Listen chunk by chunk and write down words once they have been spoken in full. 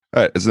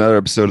All right, it's another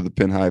episode of the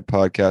Pin High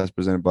Podcast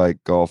presented by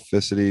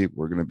Golficity.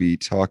 We're going to be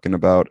talking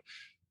about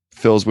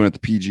Phil's win at the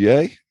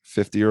PGA,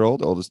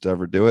 50-year-old, oldest to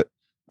ever do it.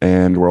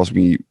 And we're also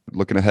going to be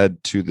looking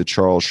ahead to the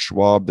Charles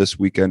Schwab this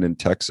weekend in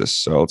Texas.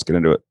 So let's get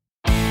into it.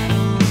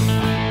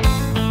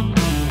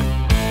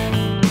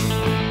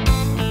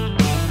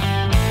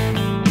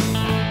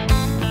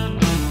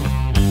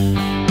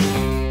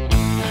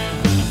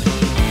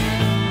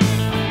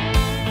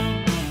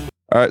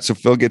 All right, so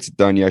Phil gets it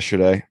done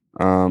yesterday.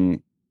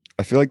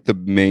 I feel like the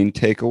main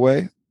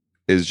takeaway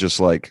is just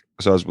like,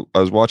 so I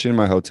was watching in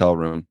my hotel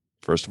room.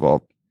 First of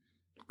all,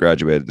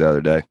 graduated the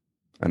other day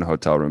in a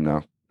hotel room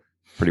now.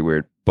 Pretty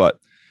weird. But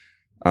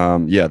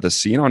yeah, the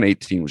scene on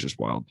 18 was just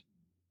wild.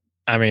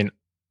 I mean,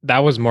 that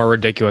was more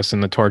ridiculous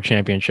than the Tour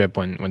Championship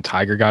when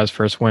Tiger got his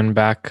first win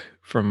back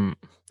from,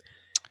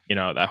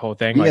 that whole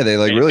thing. Yeah,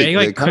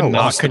 they kind of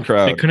lost the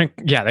crowd.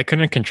 They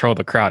couldn't control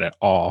the crowd at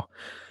all.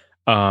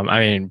 I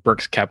mean,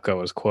 Brooks Koepka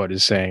was quoted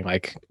as saying,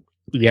 like,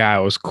 yeah,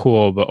 it was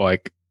cool, but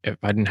like if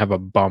I didn't have a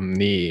bum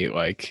knee,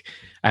 like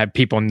I had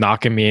people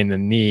knocking me in the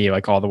knee,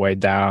 like all the way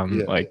down.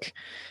 Yeah. Like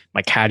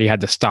my caddy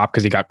had to stop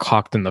because he got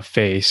clocked in the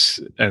face,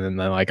 and then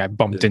like I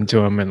bumped into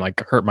him and like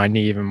hurt my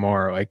knee even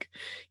more. Like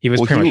he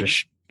was pretty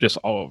much just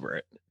all over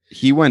it.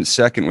 He went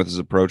second with his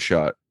approach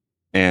shot,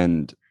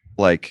 and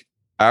like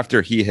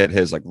after he hit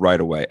his, like right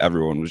away,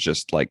 everyone was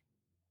just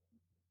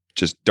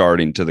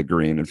darting to the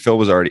green, and Phil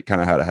was already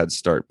kind of had a head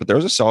start, but there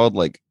was a solid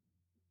like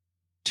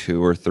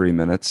 2 or 3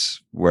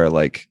 minutes where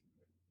like,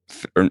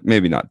 or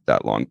maybe not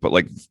that long, but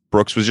like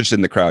Brooks was just in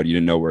the crowd. You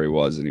didn't know where he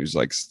was, and he was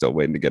like still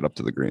waiting to get up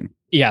to the green.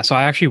 Yeah, so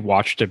I actually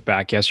watched it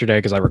back yesterday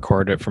because I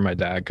recorded it for my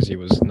dad because he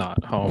was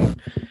not home.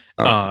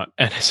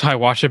 And so I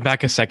watched it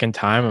back a second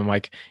time. I'm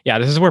like, yeah,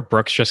 this is where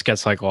Brooks just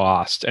gets like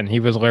lost, and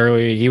he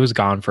was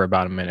gone for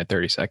about a minute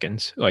 30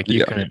 seconds. Like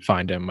you couldn't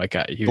find him. Like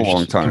he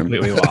was just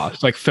completely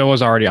lost. Like Phil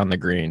was already on the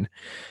green,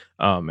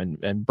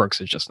 and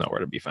Brooks is just nowhere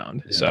to be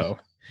found. Yeah. So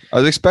I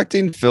was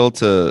expecting Phil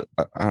to.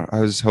 I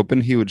was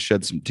hoping he would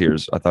shed some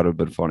tears. I thought it would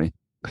have been funny.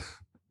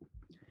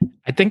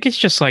 I think it's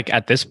just like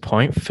at this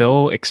point,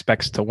 Phil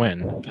expects to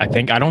win. I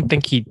don't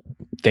think he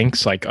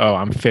thinks like, oh,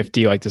 I'm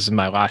 50, like this is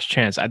my last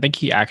chance. I think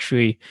he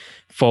actually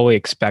fully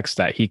expects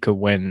that he could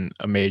win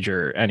a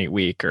major any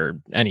week or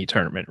any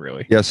tournament,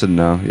 really. Yes and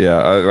no.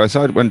 Yeah, I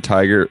saw it when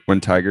Tiger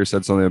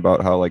said something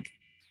about how like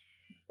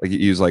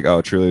he was like,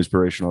 oh, truly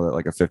inspirational that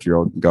like a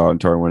 50-year-old can go out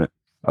and tour and win it.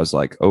 I was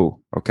like, oh,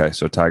 okay,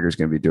 so Tiger's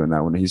gonna be doing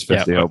that when he's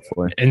 50,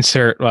 hopefully.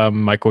 Insert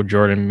Michael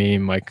Jordan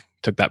meme, like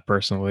took that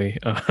personally.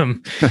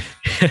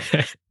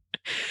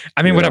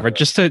 I mean, whatever.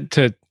 Just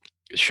to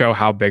show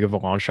how big of a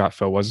long shot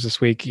Phil was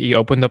this week, he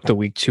opened up the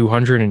week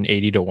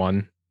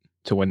 280-1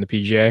 to win the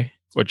PGA,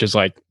 which is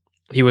like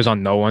he was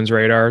on no one's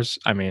radars.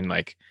 I mean,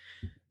 like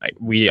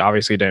we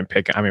obviously didn't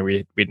pick. I mean,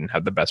 we didn't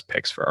have the best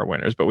picks for our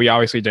winners, but we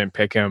obviously didn't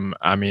pick him.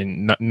 I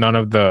mean, none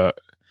of the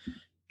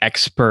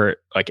expert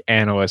like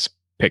analysts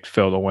picked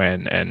Phil to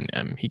win,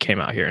 and he came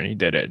out here and he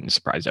did it and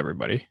surprised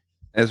everybody.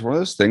 And it's one of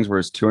those things where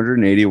it's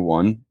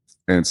 281,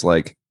 and it's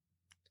like,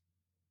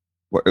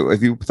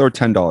 if you throw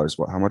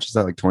 $10, how much is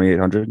that? Like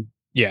 2,800?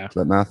 Yeah. Is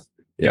that math?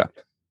 Yeah.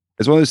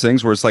 It's one of those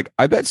things where it's like,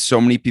 I bet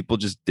so many people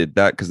just did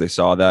that because they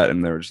saw that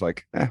and they were just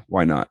like,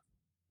 why not?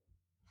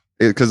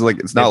 Because like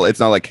it's not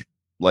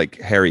like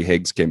Harry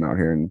Higgs came out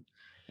here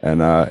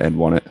and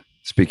won it.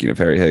 Speaking of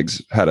Harry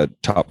Higgs, had a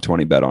top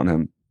 20 bet on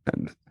him,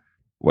 and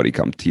what he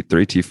come T3,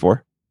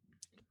 T4,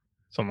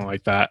 something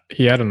like that.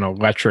 He had an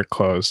electric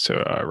close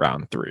to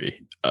round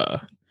 3.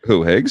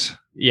 Who, Higgs?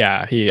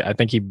 Yeah, I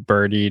think he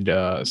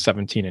birdied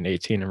 17 and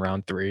 18 in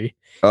round 3.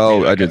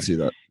 Oh, I did see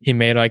that. He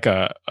made like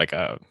a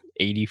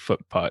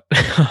 80-foot putt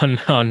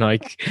on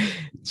like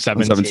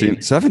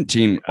 17.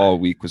 17 all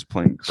week was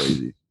playing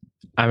crazy.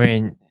 I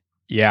mean,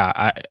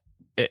 yeah,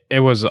 it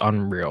was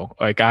unreal.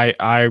 Like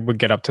I would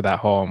get up to that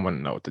hole and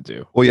wouldn't know what to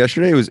do. Well,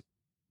 yesterday was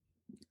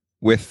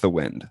with the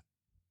wind.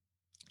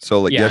 So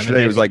like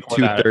yesterday it was like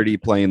 230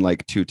 playing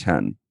like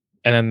 210.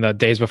 And then the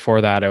days before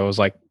that it was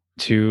like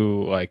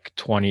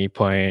 220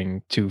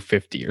 playing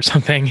 250 or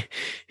something.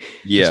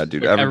 Yeah,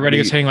 dude. Everybody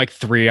was hitting like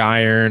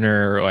 3-iron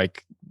or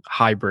like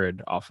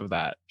hybrid off of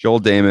that. Joel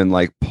Damon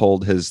like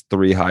pulled his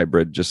 3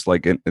 hybrid just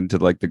like into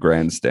like the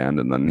grandstand,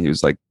 and then he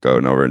was like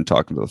going over and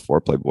talking to the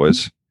foreplay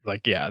boys.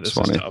 Like, yeah, this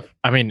is tough.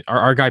 I mean,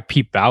 our guy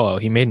Pete Ballo,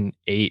 he made an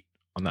 8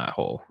 on that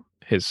hole.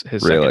 His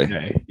really? Second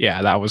day.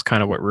 Yeah, that was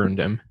kind of what ruined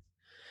him.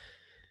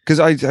 Because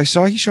I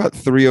saw he shot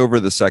 3 over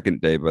the second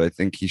day, but I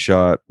think he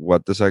shot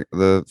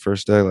the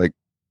first day, like.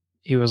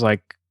 He was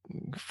like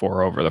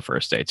 4 over the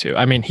first day too.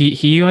 I mean,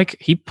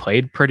 he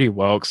played pretty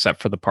well except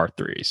for the par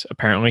 3s.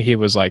 Apparently he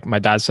was like, my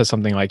dad said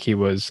something like he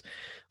was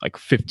like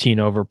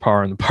 15 over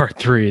par in the par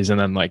 3s, and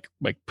then like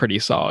pretty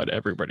solid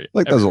everybody.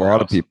 Like there's a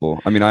lot of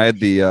people. I mean, I had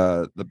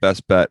the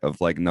best bet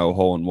of like no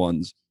hole in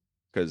ones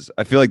because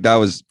I feel like that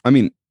was. I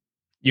mean,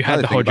 you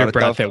had to hold your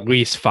breath at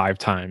least 5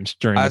 times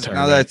during the tournament.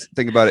 Now that I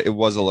think about it, it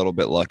was a little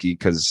bit lucky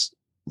because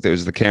there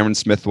was the Cameron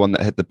Smith one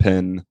that hit the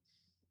pin.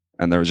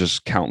 And there was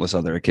just countless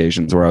other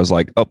occasions where I was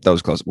like, oh, that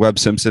was close. Webb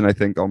Simpson, I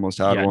think, almost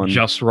had one.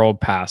 Just rolled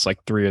past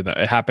like 3 of them.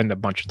 It happened a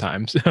bunch of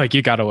times. Like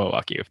you got a little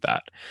lucky with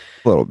that.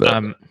 A little bit.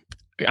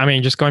 I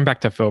mean, just going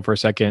back to Phil for a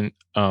second,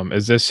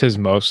 is this his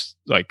most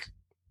like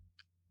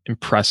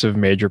impressive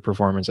major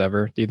performance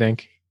ever, do you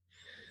think?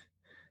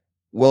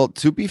 Well,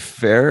 to be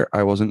fair,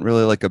 I wasn't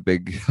really like a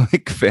big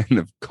like fan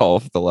of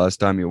golf the last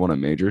time he won a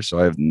major, so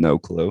I have no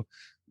clue.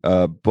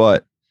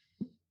 But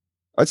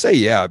I'd say,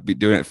 yeah, I'd be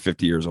doing it at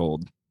 50 years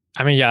old.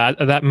 I mean, yeah,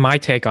 that my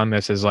take on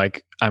this is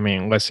like, I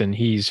mean, listen,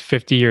 he's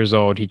 50 years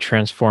old. He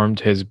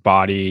transformed his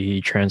body. He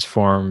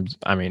transformed,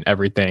 I mean,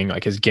 everything,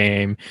 like his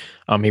game.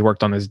 He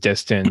worked on his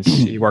distance.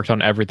 He worked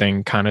on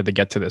everything kind of to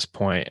get to this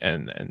point.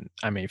 And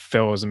I mean,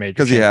 Phil was a major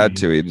because he had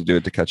to do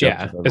it to catch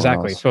up. Yeah,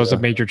 exactly. Phil's a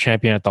major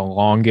champion at the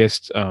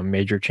longest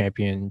major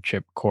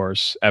championship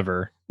course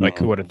ever. Like,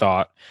 who would have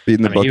thought?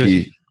 Beating the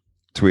bookie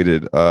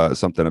tweeted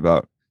something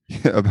about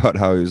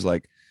how he was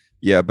like,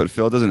 yeah, but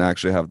Phil doesn't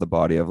actually have the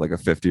body of like a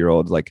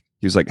 50-year-old. Like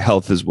he was like,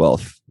 health is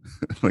wealth.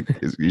 Like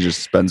he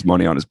just spends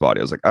money on his body.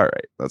 I was like, all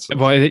right, that's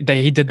well.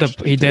 He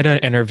did an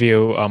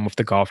interview with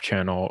the Golf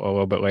Channel a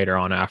little bit later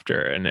on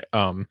after, and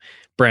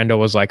Brando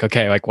was like,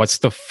 okay, like what's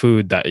the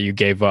food that you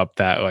gave up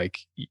that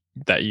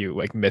you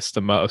like missed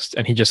the most?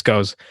 And he just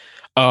goes,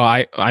 oh,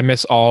 I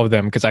miss all of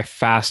them because I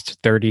fast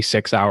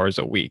 36 hours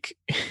a week.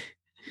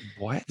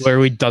 What?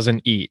 Literally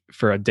doesn't eat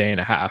for a day and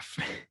a half.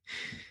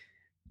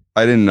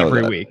 I didn't know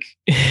every that. Week.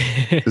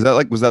 Is that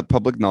like, was that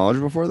public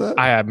knowledge before that?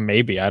 I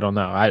don't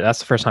know. That's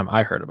the first time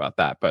I heard about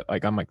that, but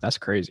like I'm like, that's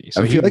crazy.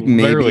 So I feel like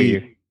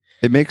maybe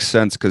it makes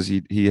sense because he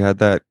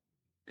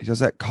does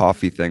that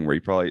coffee thing where he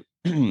probably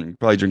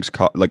drinks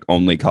like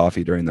only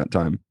coffee during that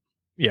time.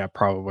 Yeah,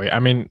 probably. I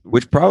mean,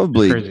 which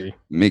probably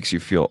makes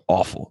you feel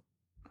awful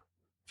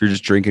if you're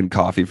just drinking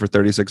coffee for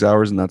 36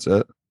 hours and that's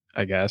it.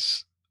 I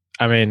guess.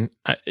 I mean,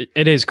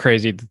 it is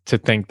crazy to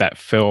think that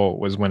Phil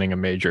was winning a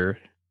major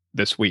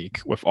this week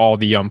with all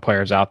the young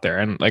players out there.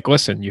 And like,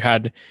 listen, you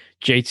had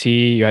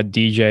JT, you had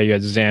DJ, you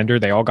had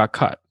Xander, they all got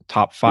cut.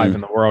 Top 5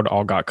 in the world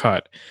all got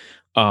cut.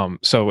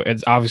 So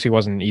it obviously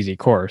wasn't an easy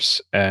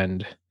course.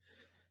 And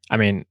I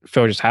mean,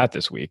 Phil just had it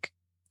this week.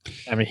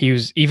 I mean, he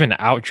was even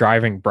out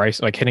driving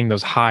Bryce, like hitting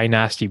those high,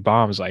 nasty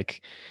bombs,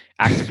 like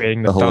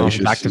activating the thumbs,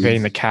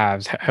 activating the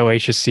calves,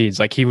 hellacious seeds.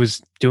 Like he was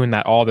doing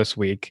that all this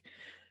week.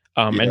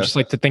 And just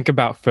like to think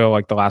about Phil,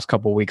 like the last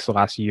couple of weeks, the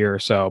last year or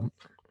so,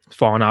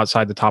 falling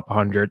outside the top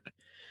 100.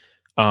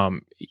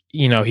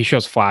 You know, he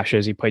shows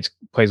flashes. He plays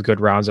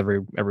good rounds every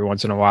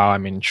once in a while. I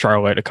mean,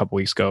 Charlotte a couple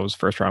weeks ago was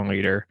first round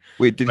leader.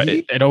 Wait,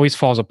 it always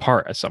falls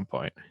apart at some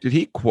point. Did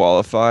he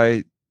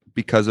qualify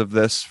because of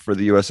this for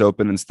the US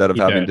Open instead of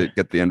having to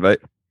get the invite?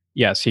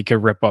 Yes, he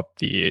could rip up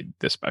the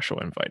special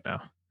invite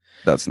now.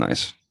 That's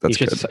nice. That's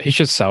good. He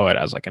should sell it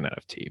as like an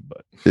NFT,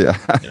 but yeah.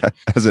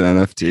 As an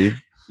NFT.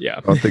 Yeah.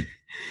 I don't think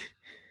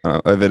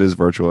if it is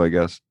virtual, I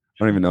guess.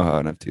 I don't even know how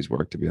NFTs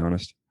work, to be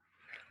honest.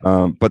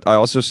 But I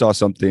also saw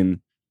something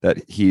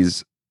that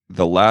he's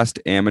the last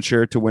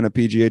amateur to win a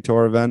PGA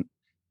Tour event,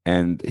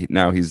 and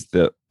now he's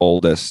the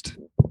oldest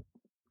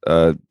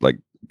like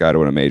guy to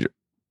win a major.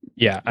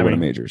 Yeah, I mean, a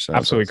major. So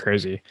absolutely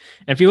crazy.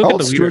 And if you look at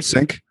the Stuart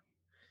Sink,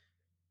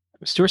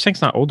 Stuart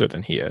Sink's not older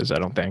than he is, I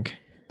don't think.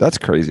 That's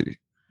crazy.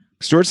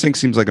 Stuart Sink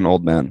seems like an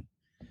old man.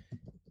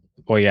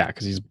 Well, yeah,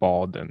 because he's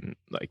bald and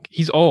like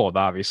he's old.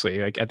 Obviously,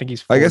 like I think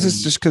he's. 40, I guess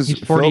it's just because he's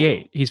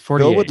 48. He's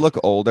 48. Phil would look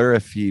older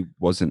if he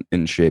wasn't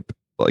in shape.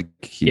 Like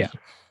he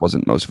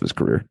wasn't most of his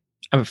career.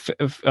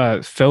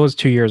 Phil is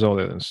 2 years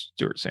older than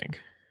Stuart Sink.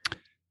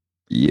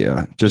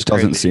 Yeah, just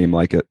doesn't seem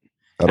like it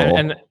at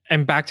all.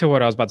 And back to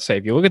what I was about to say.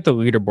 If you look at the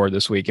leaderboard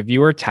this week, if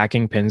you were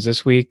attacking pins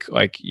this week,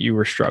 like you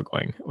were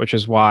struggling, which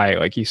is why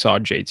like you saw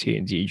JT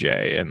and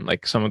DJ and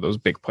like some of those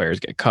big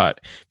players get cut.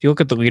 If you look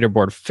at the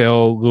leaderboard,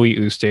 Phil, Louis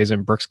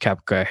Oosthuizen, Brooks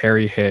Koepka,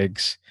 Harry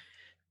Higgs,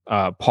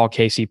 Paul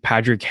Casey,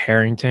 Patrick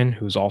Harrington,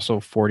 who's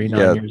also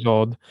 49 years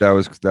old. That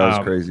was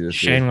crazy.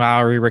 Shane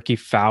Lowry, Ricky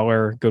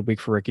Fowler, good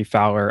week for Ricky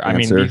Fowler.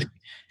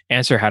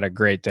 Answer had a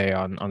great day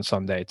on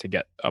Sunday to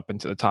get up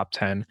into the top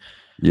 10.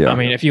 Yeah. I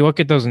mean, if you look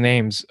at those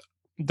names,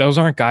 those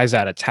aren't guys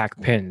that attack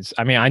pins.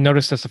 I mean, I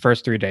noticed this the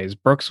first 3 days.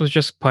 Brooks was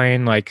just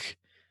playing like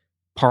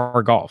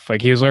par golf.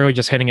 Like he was literally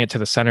just hitting it to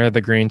the center of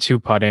the green,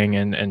 2-putting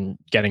and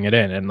getting it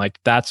in. And like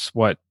that's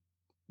what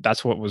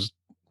was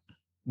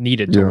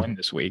needed to win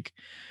this week.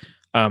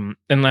 And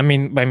I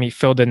mean,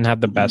 Phil didn't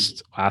have the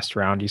best last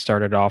round. He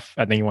started off,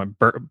 I think he went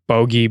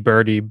bogey,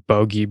 birdie,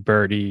 bogey,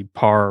 birdie,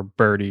 par,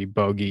 birdie,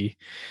 bogey.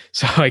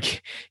 So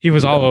like he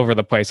was all over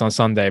the place on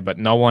Sunday, but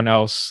no one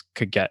else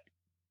could get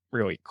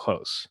really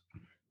close.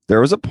 There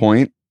was a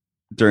point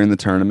during the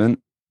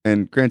tournament,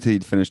 and granted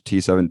he'd finished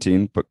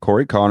T17, but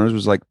Corey Connors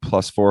was like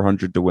plus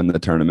 400 to win the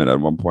tournament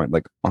at one point,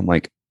 like on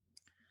like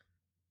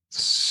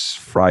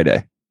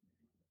Friday.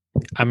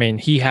 I mean,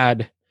 he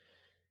had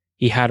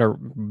a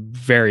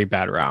very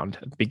bad round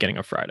at the beginning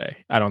of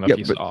Friday. I don't know if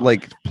you saw.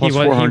 Like plus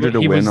 400 to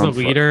win. He was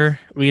the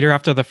leader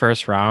after the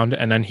first round,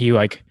 and then he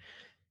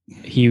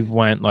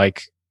went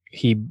like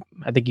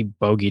I think he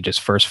bogeyed his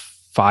first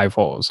 5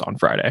 holes on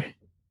Friday.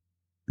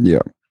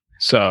 Yeah.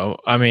 So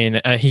I mean,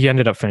 he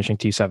ended up finishing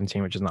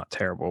T17, which is not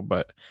terrible,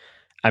 but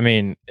I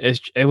mean,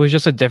 it was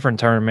just a different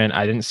tournament.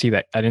 I didn't see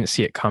that. I didn't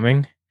see it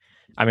coming.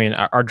 I mean,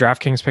 our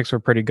DraftKings picks were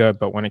pretty good,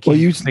 but when it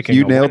came to picking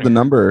you a nailed the winner,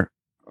 number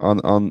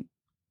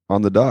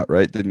on the dot,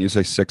 right? Didn't you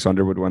say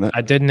 600 would win it?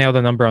 I did nail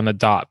the number on the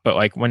dot, but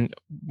like when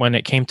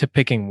it came to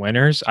picking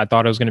winners, I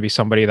thought it was going to be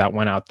somebody that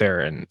went out there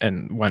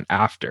and went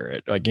after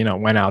it, like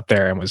went out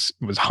there and was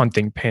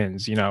hunting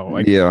pins,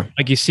 like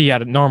you see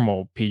at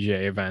normal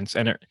PGA events,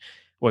 and it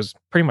was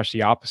pretty much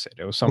the opposite.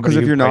 It was somebody because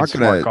if who you're played not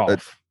smart going to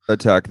golf.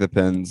 attack the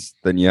pins,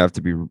 then you have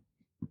to be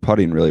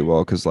putting really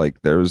well, because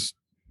like there's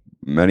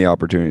many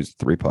opportunities to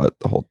three putt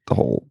the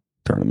whole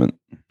tournament.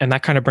 And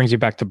that kind of brings you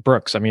back to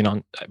Brooks. I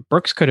mean,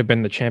 Brooks could have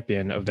been the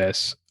champion of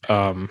this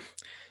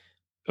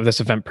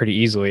event pretty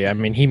easily. I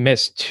mean, he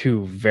missed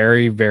two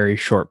very, very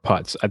short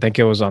putts. I think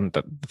it was on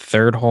the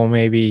third hole,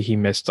 maybe. He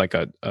missed like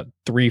a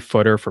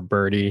 3-footer for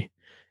birdie,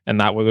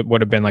 and that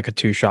would have been like a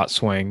 2-shot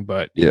swing,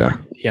 but yeah,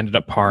 he ended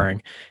up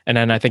parring. And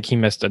then I think he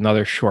missed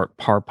another short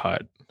par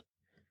putt.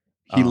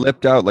 He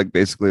lipped out like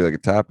basically like a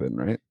tap in,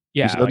 right?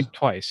 Yeah, like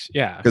twice.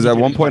 Yeah. Because at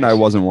one point I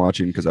wasn't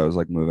watching because I was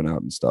like moving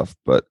out and stuff.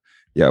 But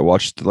yeah, I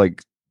watched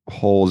like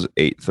holes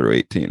 8 through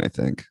 18, I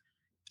think.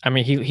 I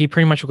mean, he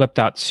pretty much lipped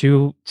out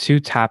two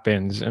tap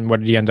ins, and what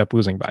did he end up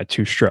losing by?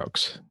 2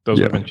 strokes. Those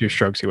would have been 2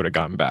 strokes he would have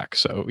gotten back.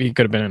 So he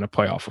could have been in a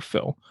playoff with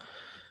Phil.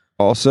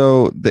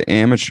 Also, the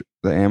amateurs.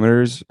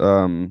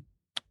 Who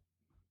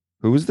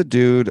was the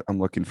dude? I'm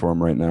looking for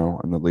him right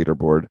now on the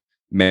leaderboard.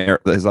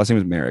 His last name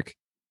was Merrick.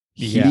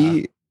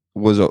 He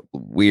was a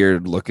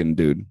weird looking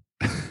dude.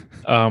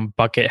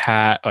 Bucket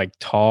hat, like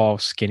tall,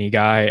 skinny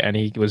guy, and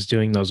he was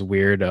doing those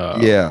weird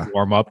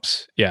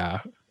warm-ups. Yeah.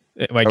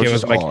 It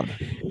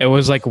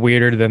was like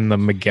weirder than the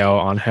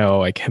Miguel Angel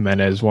like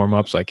Jimenez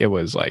warm-ups. Like it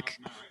was like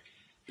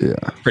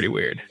pretty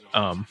weird.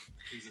 And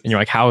you're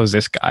like, how is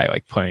this guy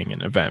like playing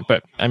an event?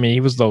 But I mean,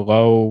 he was the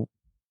low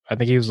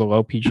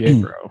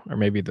PGA pro, or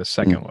maybe the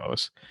second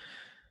lowest.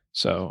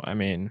 So I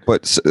mean,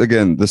 but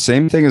again, the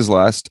same thing as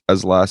last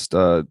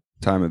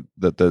time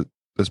that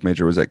this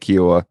major was at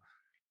Kiowa.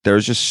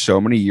 There's just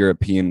so many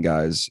European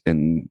guys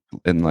in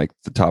like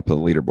the top of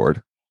the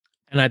leaderboard.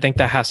 And I think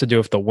that has to do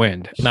with the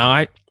wind.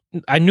 Now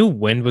I knew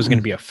wind was going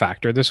to be a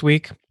factor this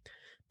week,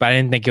 but I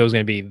didn't think it was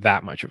going to be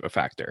that much of a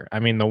factor. I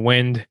mean, the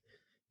wind,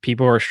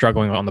 people were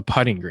struggling on the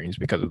putting greens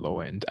because of the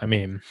wind. I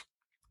mean,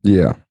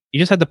 yeah, you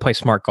just had to play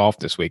smart golf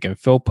this week, and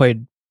Phil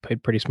played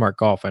pretty smart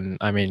golf. And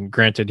I mean,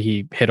 granted,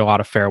 he hit a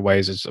lot of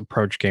fairways. His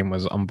approach game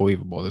was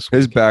unbelievable this week.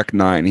 His back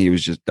nine, he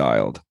was just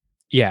dialed.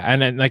 Yeah,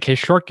 and then like his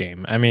short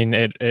game. I mean,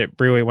 it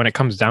really, when it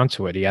comes down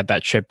to it, he had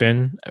that chip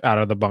in out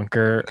of the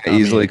bunker.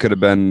 Easily could have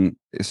been,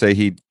 say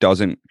he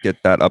doesn't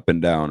get that up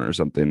and down or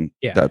something.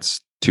 Yeah,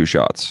 that's 2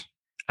 shots.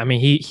 I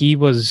mean, he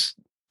was.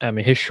 I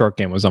mean, his short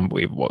game was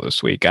unbelievable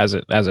this week, as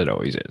it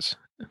always is.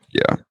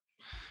 Yeah,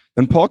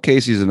 and Paul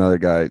Casey's another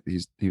guy.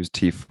 He was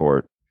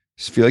T4. I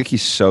just feel like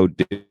he's so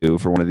due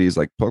for one of these.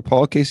 Like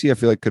Paul Casey, I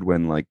feel like could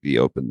win like the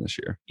Open this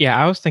year. Yeah,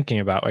 I was thinking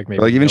about like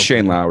maybe like even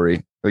Shane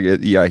Lowry.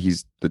 Like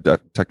he's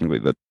technically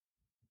the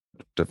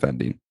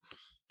defending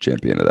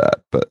champion of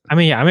that. But I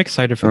mean, yeah, I'm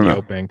excited for the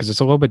Open because it's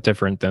a little bit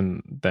different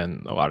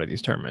than a lot of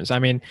these tournaments. I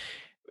mean,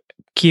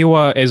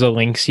 Kiowa is a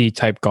linksy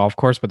type golf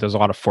course, but there's a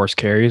lot of force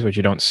carries, which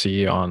you don't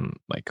see on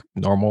like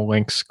normal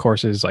links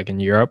courses like in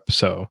Europe.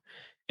 So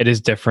it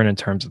is different in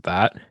terms of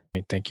that. I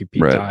mean, thank you,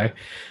 Pete Dye.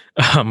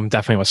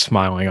 Definitely was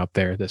smiling up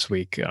there this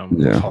week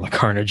with all the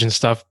carnage and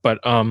stuff. But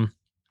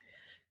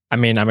I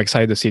mean, I'm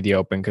excited to see the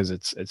Open because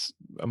it's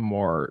a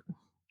more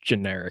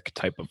generic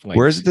type of link.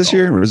 Where is it this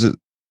year? Or is it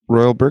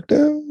Royal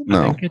Birkdale?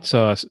 No, I think it's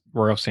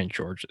Royal St.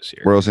 George this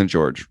year. Royal St.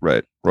 George,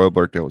 right? Royal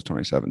Birkdale was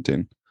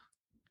 2017.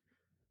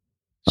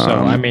 So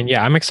I mean,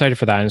 yeah, I'm excited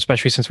for that, and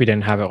especially since we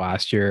didn't have it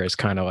last year, it's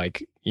kind of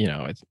like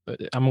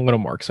I'm a little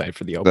more excited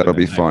for the Open. That'll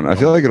be fun. I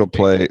feel like it'll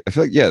play. I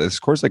feel like this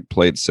course like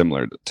played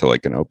similar to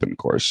like an Open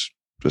course,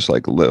 just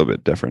like a little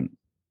bit different.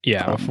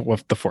 Yeah,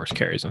 with the force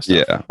carries and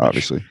stuff. Yeah,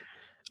 obviously.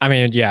 I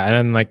mean, yeah, and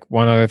then like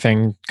one other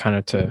thing, kind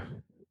of to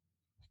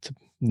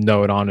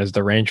note on, is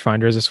the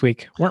rangefinders this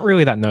week weren't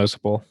really that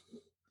noticeable.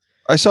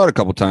 I saw it a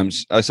couple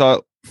times. I saw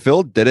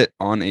Phil did it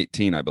on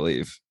 18, I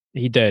believe.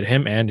 He did.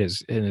 Him and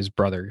his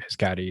brother, his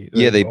caddy.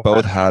 Yeah, they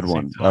both had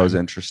one. That was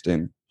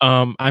interesting.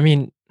 I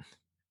mean,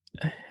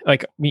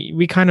 like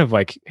we kind of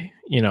like,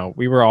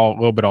 we were all a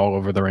little bit all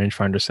over the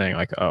rangefinder saying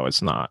like, oh,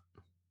 it's not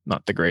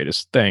the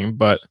greatest thing,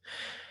 but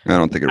I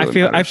don't think it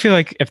really I feel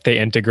like if they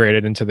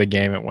integrated into the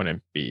game, it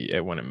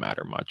wouldn't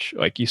matter much.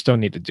 Like you still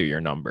need to do your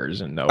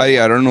numbers and know.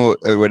 I don't know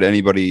what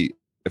anybody,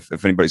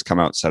 if anybody's come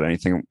out and said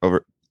anything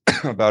over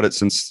about it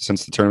since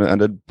the tournament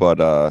ended,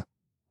 but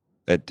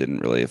it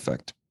didn't really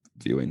affect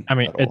viewing. I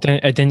mean, it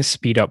didn't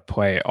speed up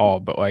play at all,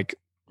 but like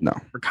no,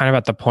 we're kind of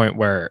at the point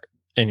where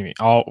anyway,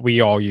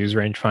 we all use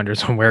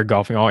rangefinders when we're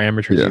golfing. All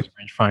amateurs use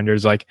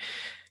rangefinders. Like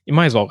you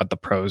might as well let the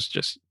pros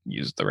just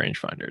use the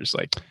rangefinders.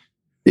 Like.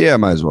 Yeah,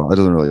 might as well. It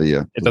doesn't really.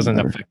 Yeah, it doesn't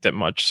affect it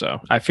much.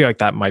 So I feel like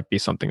that might be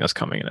something that's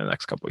coming in the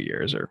next couple of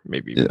years, or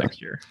maybe even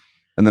next year.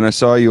 And then I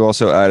saw you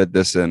also added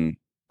this in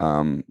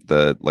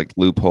the like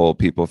loophole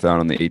people found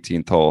on the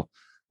 18th hole.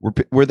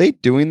 Were they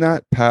doing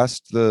that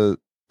past the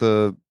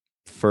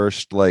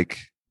first like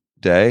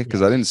day?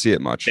 Because I didn't see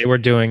it much. They were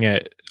doing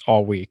it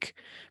all week.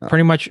 Oh.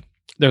 Pretty much,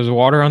 there was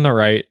water on the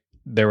right.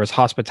 There was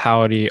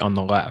hospitality on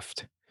the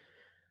left.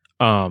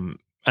 I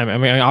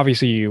mean,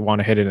 obviously you want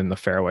to hit it in the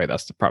fairway.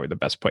 That's probably the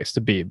best place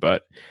to be.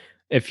 But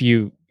if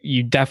you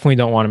definitely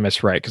don't want to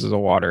miss right because of the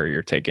water,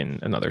 you're taking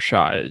another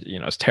shot.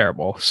 It's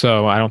terrible.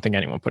 So I don't think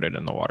anyone put it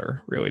in the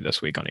water really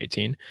this week on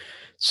 18.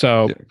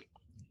 So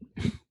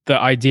the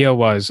idea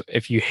was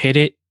if you hit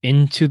it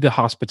into the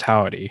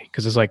hospitality,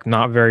 because it's like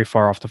not very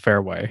far off the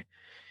fairway,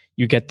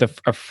 you get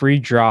a free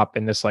drop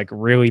in this like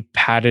really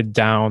padded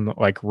down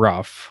like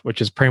rough, which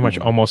is pretty much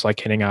almost like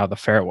hitting out of the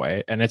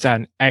fairway, and it's at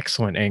an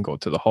excellent angle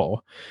to the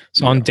hole.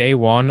 So on day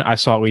one, I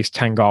saw at least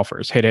 10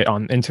 golfers hit it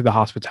into the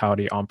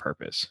hospitality on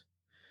purpose.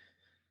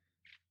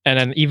 And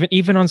then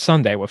even on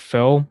Sunday with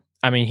Phil,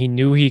 I mean, he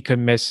knew he could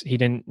miss. He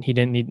couldn't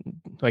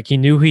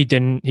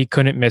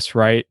miss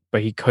right,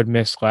 but he could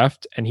miss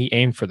left, and he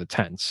aimed for the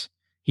tents.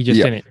 He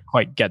just didn't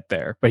quite get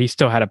there, but he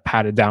still had a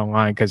padded down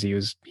line because he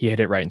hit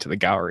it right into the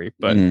gallery.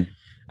 But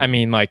I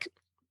mean, like,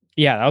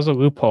 yeah, that was a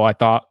loophole. I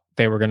thought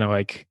they were gonna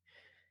like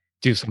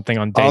do something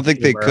on day. I don't think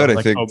they could.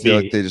 I think OB.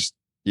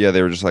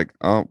 they were just like,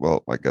 oh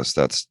well, I guess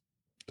that's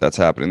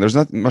happening. There's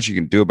nothing much you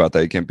can do about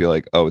that. You can't be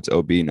like, oh, it's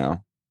OB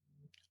now.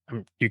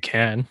 You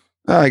can.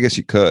 I guess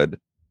you could.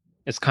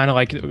 It's kind of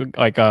like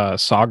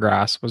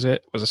Sawgrass. Was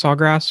it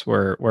Sawgrass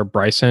where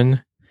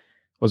Bryson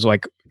was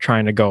like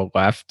trying to go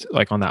left,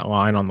 like on that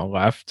line on the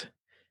left,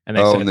 and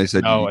they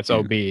said no, it's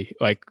OB,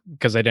 like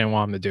because they didn't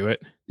want him to do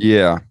it.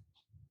 Yeah,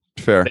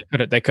 fair.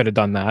 They could have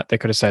done that. They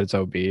could have said it's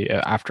OB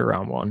after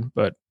round one,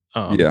 but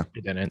they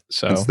didn't.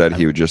 So instead,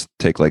 he would just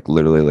take like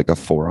literally like a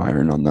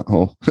 4-iron on that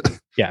hole.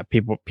 Yeah,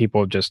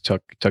 people just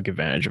took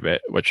advantage of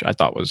it, which I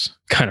thought was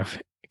kind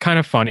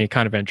of funny,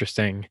 kind of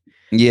interesting.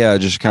 Yeah,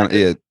 just kind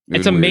of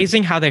it's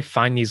amazing how they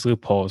find these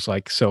loopholes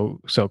like so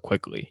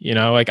quickly.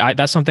 Like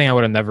that's something I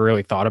would have never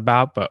really thought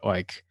about, but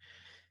like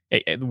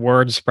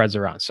word spreads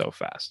around so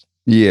fast.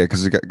 Yeah,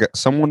 because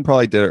someone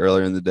probably did it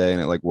earlier in the day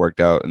and it like worked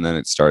out, and then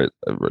it started.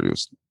 Everybody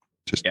was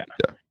just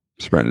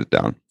spreading it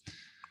down.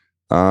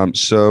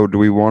 So do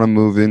we want to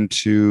move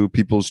into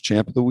People's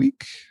Champ of the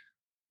Week?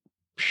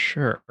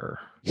 Sure.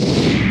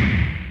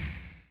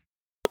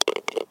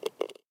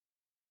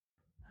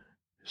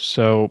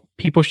 So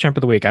People's Champ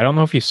of the Week. I don't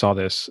know if you saw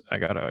this. I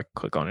gotta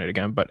click on it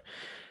again, but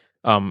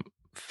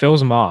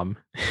Phil's mom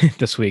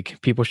this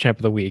week, People's Champ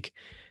of the Week.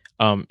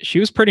 She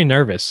was pretty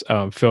nervous.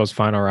 Phil's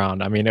final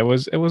round. I mean, it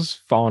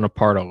was falling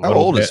apart a little bit. How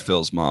old is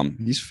Phil's mom?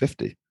 He's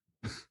 50.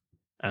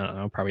 I don't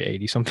know, probably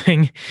 80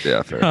 something.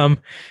 Yeah, fair.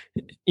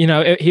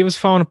 He was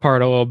falling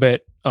apart a little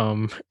bit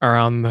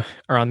around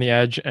the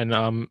edge,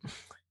 and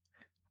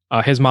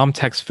his mom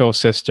texts Phil's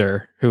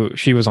sister, who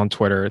she was on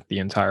Twitter the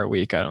entire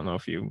week. I don't know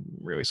if you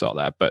really saw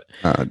that, but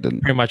I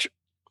didn't. Pretty much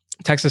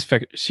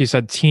she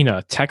said,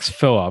 Tina, text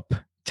Phil up.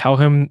 Tell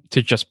him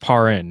to just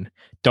par in.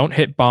 Don't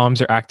hit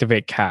bombs or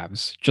activate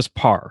calves. Just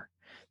par.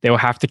 They will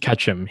have to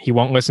catch him. He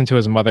won't listen to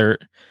his mother.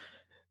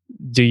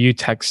 Do you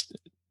text,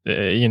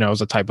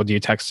 as a typo, do you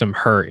text him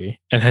hurry?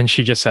 And then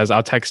she just says,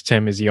 I'll text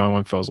him is the only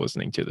one Phil's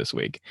listening to this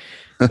week.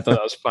 I thought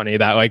that was funny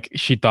that like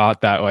she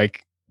thought that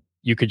like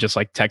you could just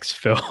like text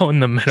Phil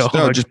in the middle.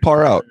 No, just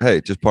par out. Hey,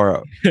 just par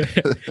out.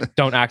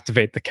 Don't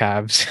activate the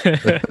calves.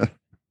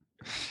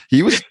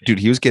 He was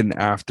getting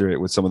after it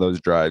with some of those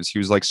drives. He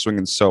was like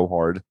swinging so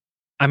hard.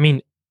 I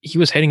mean, he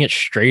was hitting it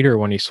straighter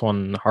when he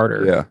swung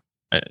harder.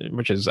 Yeah.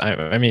 Which is,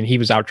 I mean, he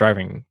was out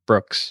driving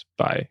Brooks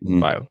by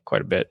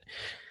quite a bit.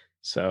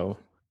 So,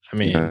 I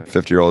mean,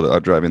 50-year-old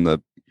out driving the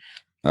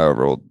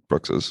however old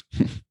Brooks is.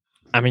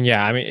 I mean,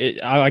 yeah. I mean,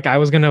 I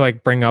was gonna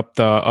like bring up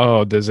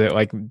does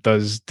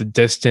the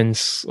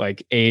distance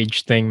like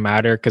age thing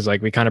matter? Because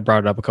like we kind of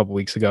brought it up a couple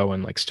weeks ago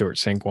when like Stuart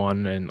Sink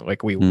won and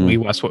like Lee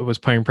Westwood was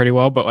playing pretty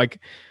well, but like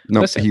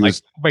no, he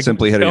was like,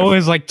 simply hitting. Phil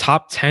is like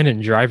top 10 in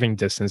driving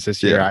distance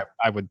this year.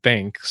 I would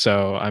think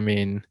so. I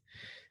mean,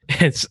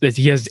 he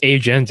has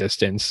age and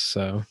distance.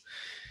 So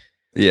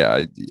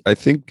yeah, I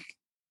think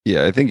he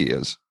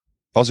is.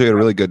 Also, he had a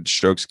really good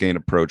strokes gain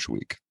approach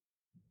week.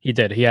 He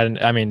did. He had.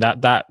 I mean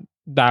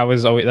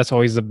that's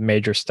always the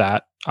major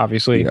stat,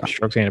 obviously,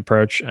 strokes gain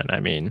approach, and I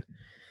mean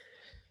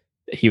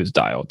he was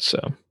dialed. So,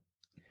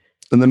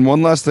 and then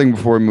one last thing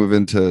before we move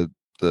into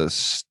the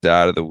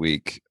stat of the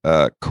week,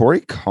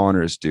 Corey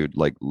Connors, dude,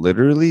 like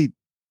literally,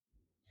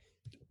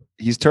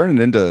 he's turning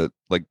into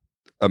like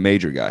a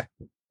major guy.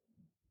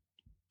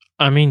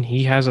 I mean,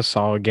 he has a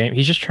solid game.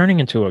 He's just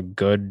turning into a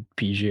good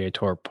PGA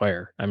Tour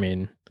player. I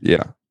mean,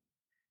 yeah,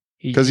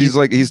 because he's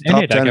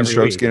top 10 in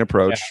strokes gain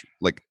approach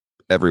like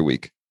every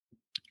week.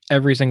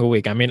 Every single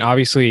week. I mean,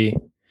 obviously,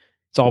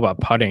 it's all about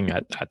putting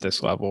at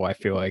this level. I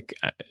feel like,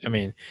 I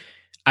mean,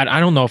 I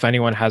don't know if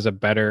anyone has a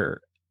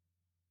better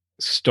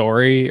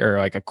story or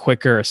like a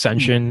quicker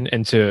ascension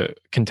into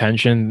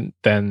contention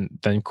than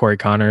Corey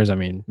Connors. I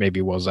mean, maybe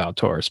Will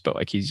Zalatoris, but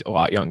like he's a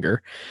lot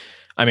younger.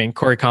 I mean,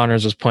 Corey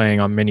Connors was playing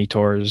on mini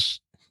tours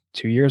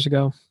 2 years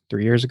ago,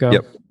 3 years ago.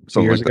 Yep.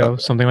 2 years Like ago,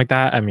 that. something like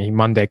that. I mean, he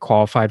Monday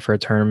qualified for a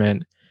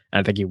tournament, and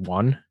I think he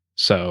won.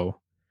 So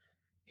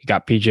he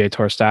got PGA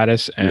Tour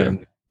status,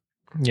 and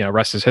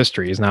rest is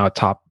history. He's now a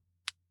top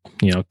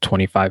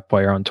 25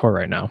 player on tour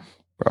right now.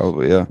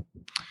 Probably, yeah.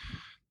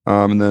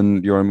 And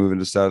then you want to move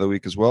into stat of the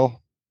week as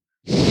well?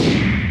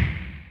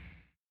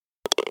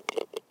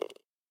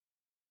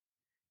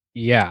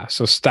 Yeah.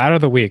 So stat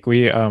of the week,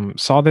 we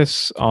saw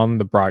this on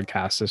the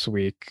broadcast this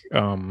week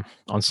on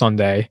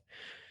Sunday.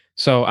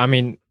 So I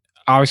mean,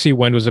 obviously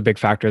wind was a big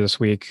factor this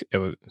week. It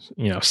was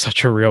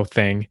such a real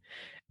thing,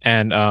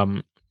 and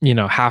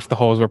half the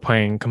holes were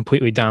playing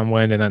completely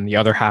downwind, and then the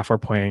other half were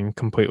playing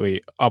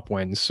completely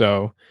upwind.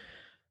 So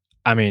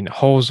I mean,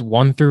 holes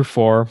 1 through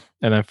 4,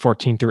 and then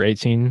 14 through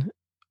 18.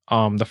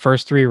 The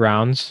first 3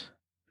 rounds,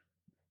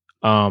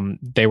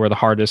 they were the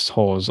hardest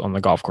holes on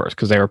the golf course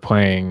because they were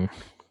playing.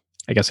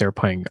 I guess they were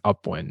playing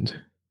upwind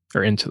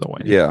or into the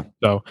wind. Yeah.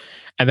 So,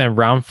 and then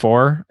round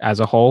 4 as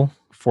a whole,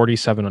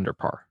 47 under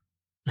par.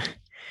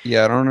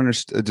 Yeah, I don't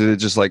understand. Did it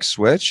just like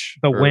switch?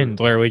 The wind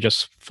literally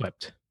just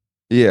flipped.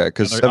 Yeah,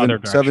 because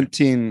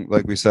 17,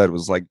 like we said,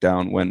 was like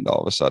downwind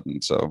all of a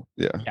sudden. So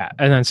yeah. Yeah,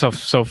 and then so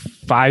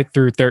 5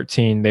 through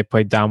 13, they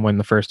played downwind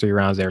the first 3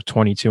 rounds. They were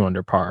 22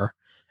 under par,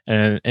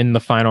 and in the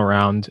final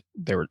round,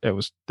 they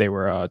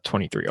were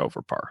 23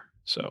 over par.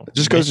 So it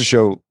just goes to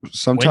show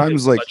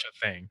sometimes like such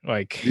a thing.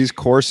 Like these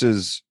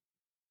courses,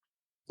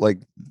 like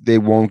they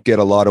won't get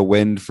a lot of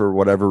wind for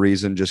whatever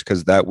reason, just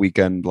because that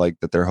weekend, like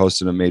that they're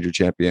hosting a major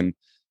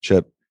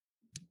championship,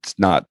 it's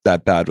not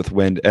that bad with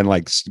wind, and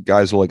like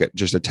guys will like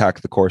just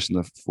attack the course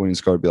and the winning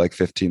score would be like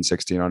 15,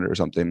 16 under or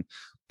something.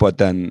 But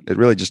then it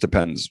really just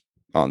depends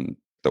on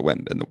the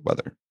wind and the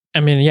weather. I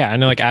mean, yeah, I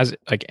know like as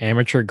like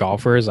amateur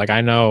golfers, like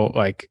I know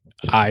like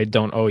I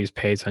don't always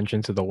pay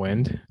attention to the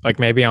wind. Like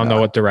maybe I'll know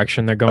what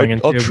direction they're going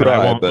into,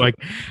 but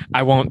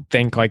I won't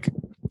think like,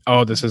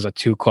 oh, this is a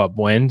 2 club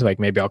wind. Like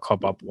maybe I'll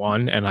club up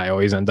 1 and I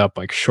always end up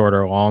like short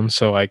or long.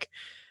 So like,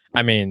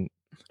 I mean,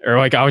 or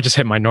like I would just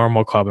hit my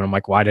normal club and I'm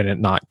like, why did it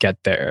not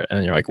get there?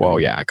 And you're like, well,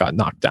 yeah, I got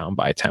knocked down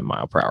by a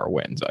 10-mile-per-hour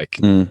wind. Like,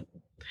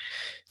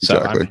 so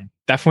I mean,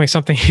 definitely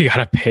something you got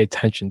to pay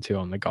attention to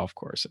on the golf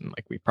course. And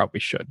like, we probably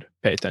should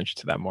pay attention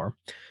to that more.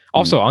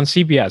 Also on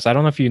CBS, I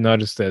don't know if you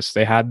noticed this,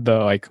 they had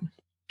the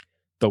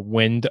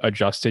wind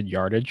adjusted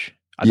yardage.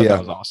 I thought that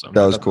was awesome.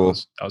 That was cool.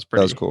 That was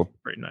pretty cool.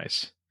 Pretty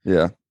nice.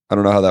 Yeah. I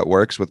don't know how that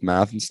works with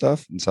math and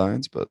stuff and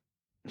science, but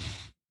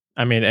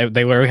I mean,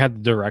 they literally had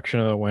the direction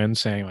of the wind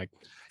saying like,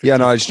 yeah,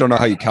 no, I just don't know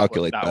how you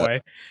calculate that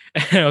way.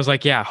 And I was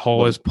like, yeah,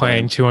 hole is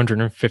playing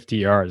 250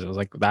 yards. I was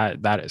like,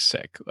 that is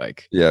sick.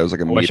 Like, yeah, it was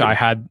like I wish I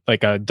had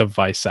like a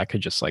device that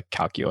could just like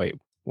calculate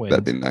wind.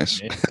 That'd be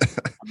nice.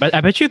 But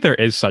I bet you there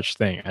is such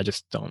thing. I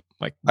just don't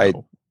like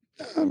know.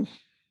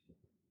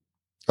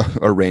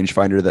 A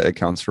rangefinder that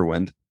accounts for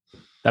wind.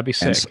 That'd be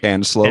sick.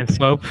 And slope. And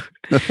slope.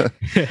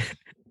 That'd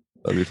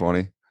be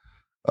funny.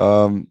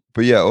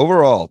 But yeah,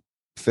 overall,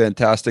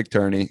 fantastic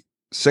tourney.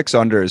 6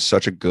 under is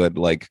such a good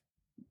like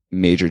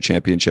major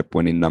championship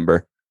winning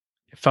number.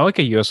 It felt like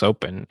a US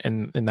Open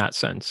in that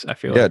sense. I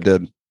feel like it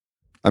did.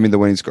 I mean, the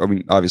winning score, I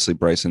mean, obviously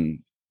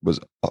Bryson was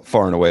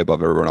far and away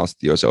above everyone else at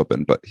the US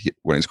Open, but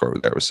winning score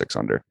there was 6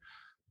 under.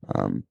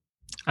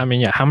 I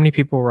mean, yeah, how many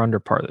people were under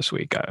par this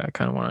week? I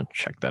kind of want to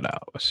check that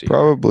out. Let's see.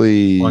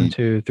 Probably 1,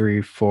 2,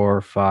 3,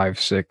 4, 5,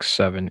 6,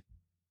 7,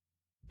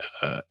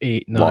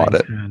 8, 9,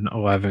 10,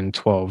 11,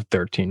 12,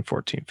 13,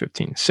 14,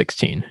 15,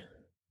 16.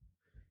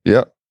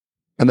 Yeah.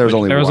 And there was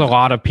a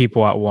lot of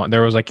people at one.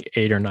 There was like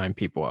 8 or 9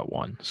 people at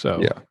one.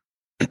 So yeah.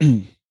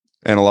 And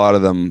a lot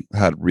of them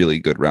had really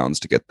good rounds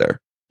to get there.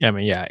 Yeah, I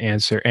mean, yeah,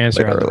 answer had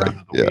the round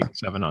of the week,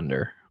 7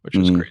 under, which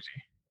was crazy.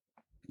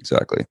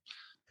 Exactly.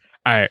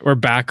 All right, we're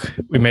back.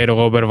 We made a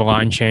little bit of a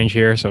line change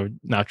here, so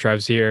now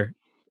Trev's here.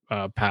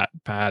 Pat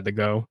had to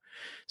go.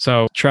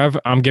 So Trev,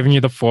 I'm giving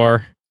you the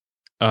floor.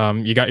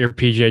 You got your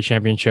PGA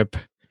Championship,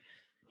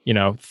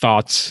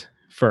 thoughts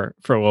for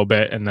a little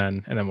bit, and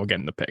then we'll get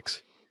into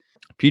picks.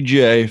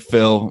 PGA,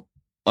 Phil,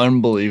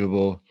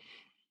 unbelievable.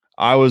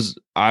 I was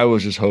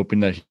just hoping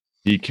that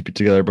he'd keep it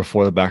together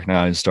before the back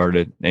nine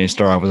started, and he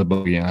started off with a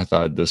bogey, and I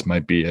thought this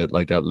might be it.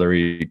 Like that,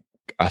 Larry,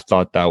 I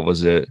thought that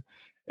was it,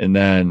 and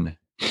then.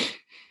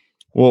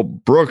 Well,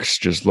 Brooks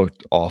just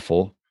looked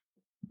awful,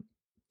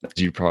 as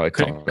you probably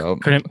talked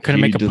about. Couldn't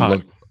make a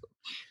putt.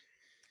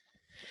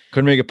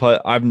 Couldn't make a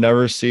putt. I've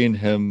never seen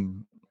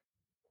him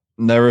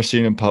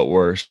putt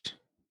worse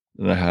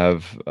than I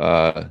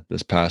have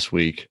this past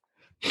week.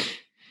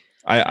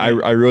 I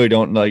really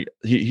don't like.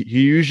 He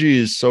usually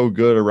is so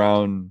good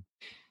around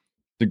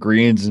the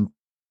greens and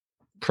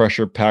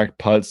pressure packed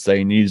putts that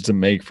he needs to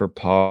make for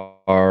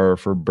par,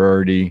 for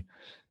birdie,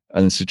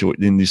 and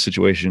in these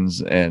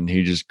situations, and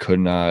he just could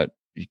not.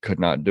 He could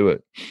not do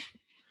it.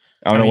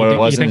 I don't know what it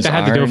was. You think that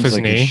had to do with his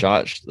knee? His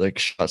shot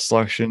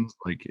selection,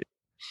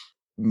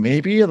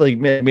 maybe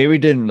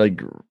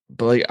didn't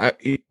but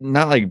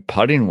not like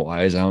putting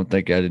wise. I don't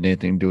think it had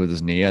anything to do with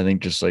his knee. I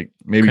think just like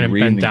maybe couldn't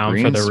reading bend down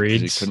greens, for the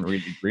reads. He couldn't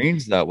read the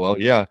greens that well.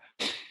 Yeah,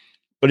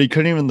 but he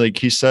couldn't even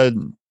he said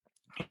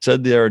He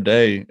said the other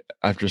day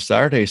after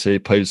Saturday, he said he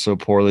played so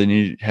poorly and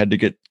he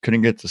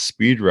couldn't get the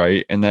speed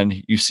right. And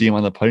then you see him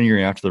on the putting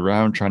green after the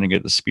round trying to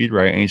get the speed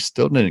right, and he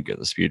still didn't get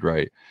the speed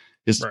right.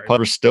 His putt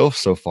was still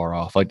so far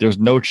off. Like there's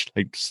no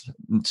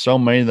so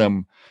many of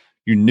them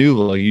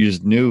you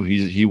just knew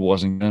he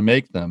wasn't gonna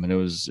make them, and it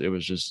was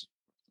just.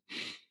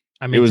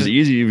 I mean, it was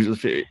easy.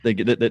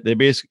 They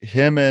basically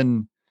him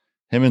and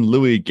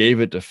Louis gave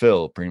it to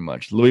Phil pretty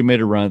much. Louis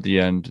made a run at the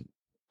end,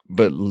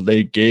 but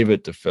they gave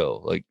it to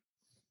Phil. Like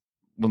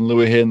when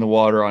Louis hit in the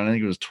water on, I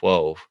think it was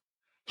 12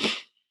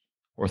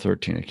 or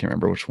 13. I can't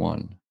remember which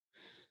one.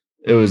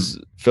 It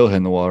was Phil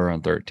hitting the water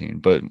on 13,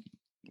 but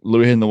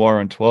Louis hitting the water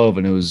on 12,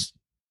 and it was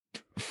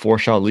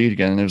 4-shot lead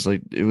again. And it was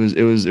like it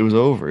was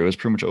over. It was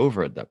pretty much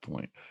over at that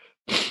point.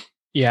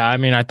 Yeah, I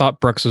mean, I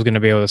thought Brooks was going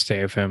to be able to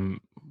stay with him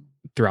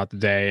throughout the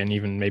day and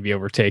even maybe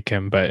overtake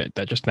him, but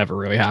that just never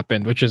really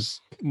happened, which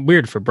is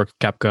weird for Brooks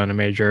Koepka in a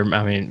major.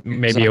 I mean,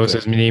 maybe it was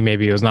his knee,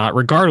 maybe it was not.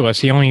 Regardless,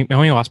 he only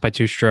lost by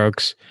 2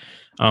 strokes.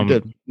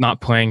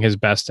 Not playing his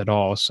best at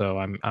all. So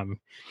I'm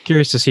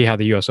curious to see how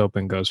the U.S.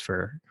 Open goes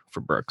for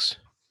Brooks.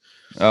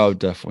 Oh,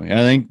 definitely. I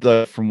think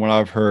from what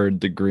I've heard,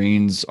 the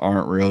greens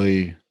aren't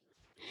really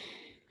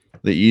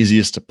the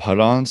easiest to putt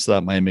on, so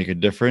that might make a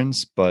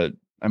difference. But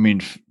I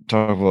mean,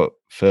 talk about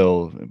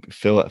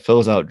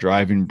Phil's out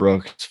driving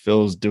Brooks.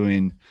 Phil's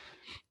doing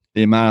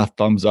the amount of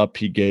thumbs up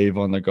he gave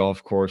on the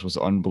golf course was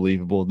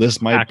unbelievable. This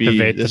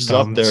is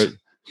up there.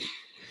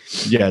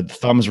 Yeah, the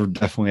thumbs were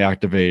definitely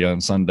activated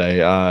on Sunday.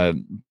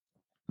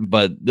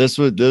 But this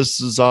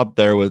is up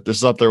there with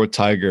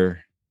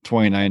Tiger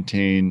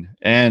 2019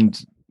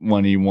 and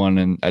when he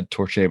won at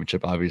Tour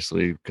Championship,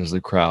 obviously, because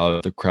the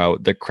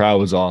crowd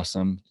was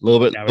awesome. A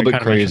little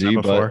bit crazy,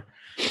 but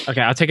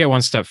okay, I'll take it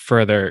one step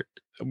further.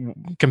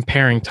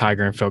 Comparing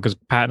Tiger and Phil, because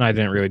Pat and I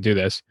didn't really do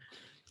this.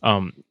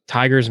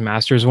 Tiger's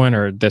Masters win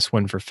or this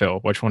win for Phil?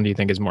 Which one do you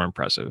think is more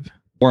impressive?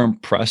 More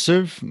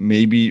impressive?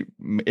 Maybe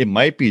it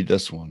might be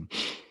this one.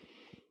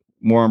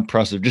 More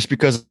impressive, just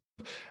because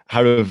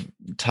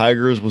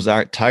Tiger was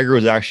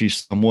actually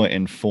somewhat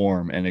in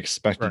form and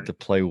expected to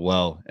play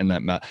well in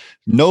that match.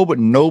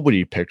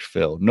 Nobody picked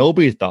Phil.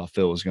 Nobody thought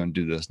Phil was going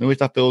to do this. Nobody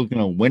thought Phil was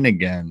going to win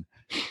again.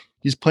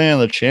 He's playing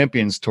on the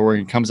Champions Tour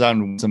and comes out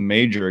and wins a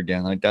major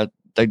again. Like that.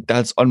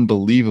 That's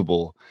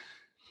unbelievable.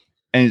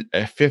 And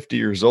at 50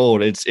 years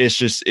old, it's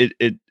just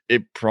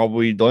it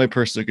probably the only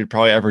person that could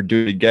probably ever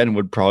do it again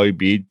would probably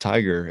be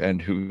Tiger, and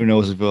who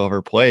knows if he'll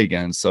ever play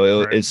again.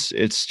 So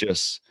it's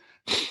just.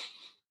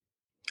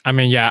 I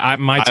mean, yeah,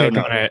 my take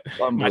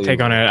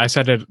on it, I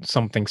said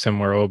something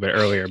similar a little bit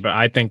earlier, but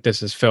I think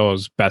this is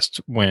Phil's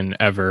best win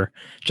ever,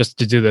 just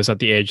to do this at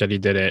the age that he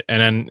did it. And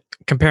then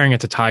comparing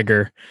it to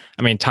Tiger,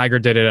 I mean, Tiger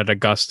did it at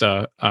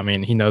Augusta. I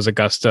mean, he knows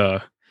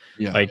Augusta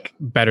like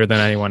better than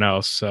anyone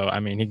else. So, I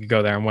mean, he could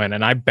go there and win.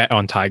 And I bet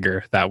on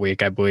Tiger that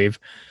week, I believe.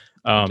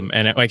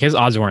 And his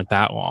odds weren't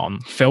that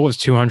long. Phil was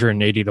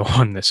 280 to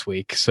 1 this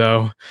week.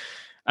 So,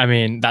 I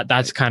mean,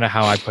 that's kind of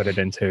how I put it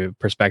into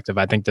perspective.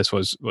 I think this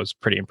was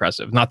pretty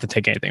impressive. Not to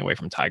take anything away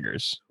from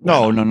Tiger's.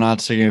 No, not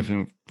taking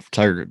anything from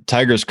Tiger.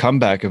 Tiger's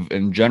comeback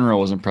in general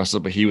was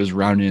impressive, but he was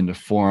rounding into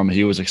form.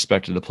 He was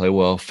expected to play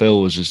well.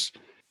 Phil was just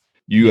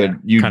you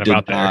had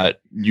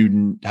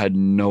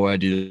no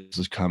idea this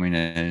was coming,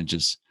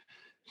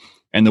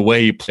 and the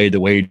way he played, the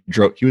way he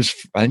drove,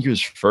 I think he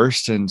was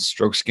first in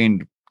strokes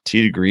gained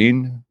tee to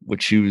green,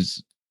 which he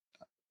was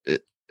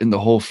in the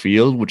whole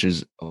field, which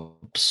is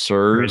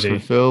absurd for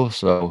Phil.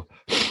 So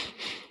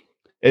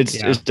I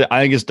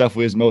think it's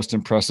definitely his most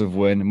impressive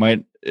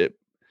win.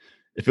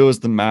 If it was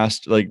the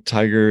Master, like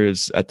Tiger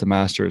is at the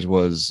Masters,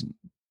 was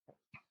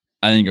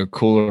I think a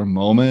cooler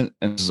moment,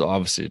 and this is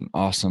obviously an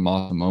awesome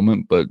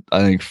moment. But I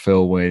think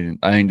Phil winning,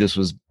 I think this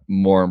was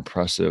more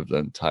impressive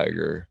than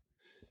Tiger,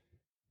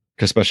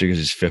 especially because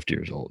he's 50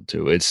 years old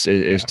too. It's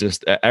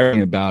just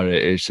everything about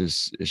it. It's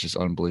just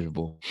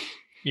unbelievable.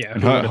 Yeah.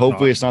 And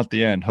hopefully it's not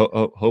the end.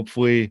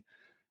 Hopefully,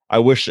 I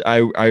wish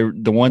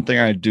the one thing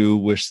I do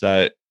wish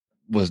that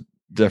was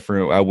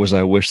different. I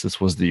wish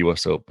this was the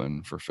U.S.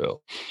 Open for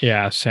Phil.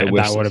 Yeah, that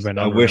would have been.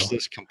 I wish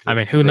this. I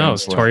mean, who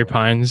knows? Torrey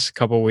Pines,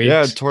 couple weeks.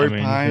 Yeah, Torrey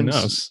Pines.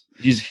 Who knows?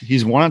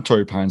 He's won at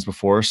Torrey Pines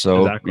before,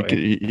 so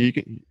he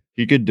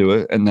could do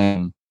it. And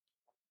then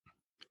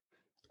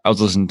I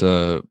was listening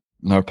to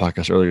another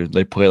podcast earlier.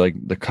 They play like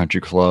the Country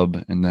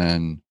Club, and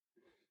then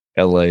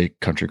L.A.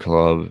 Country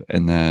Club,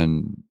 and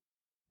then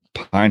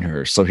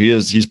Pinehurst. So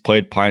he's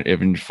played Pine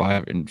in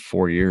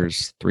 3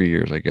 years,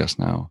 I guess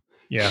now.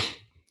 Yeah.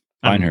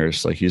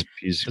 Pinehurst, like he's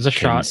a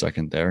shot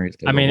second there.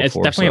 I mean, it's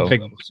definitely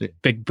a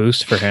big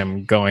boost for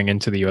him going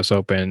into the U.S.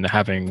 Open,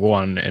 having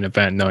won an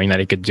event, knowing that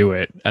he could do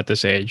it at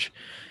this age.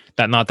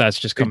 That's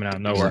just coming out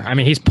of nowhere. I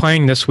mean, he's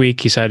playing this week.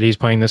 He said he's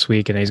playing this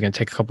week, and he's going to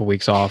take a couple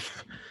weeks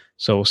off.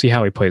 So we'll see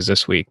how he plays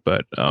this week.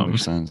 But I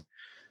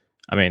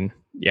mean,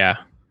 yeah,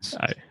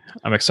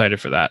 I'm excited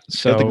for that.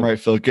 So I think right,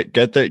 Phil.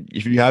 Get that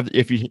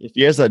if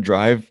he has that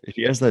drive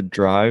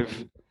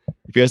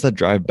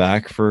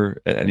back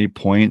for at any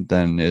point,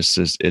 then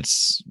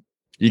it's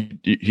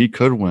He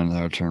could win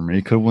that tournament.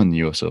 He could win the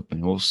U.S.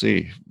 Open. We'll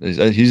see. I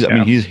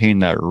mean, he was hitting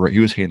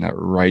that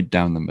right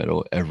down the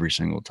middle every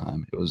single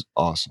time. It was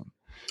awesome.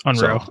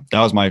 Unreal. So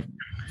that was my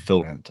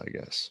Phil rant, I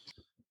guess.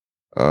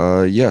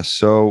 Yeah.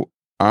 So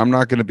I'm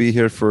not going to be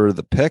here for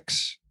the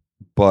picks,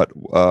 but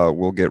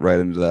we'll get right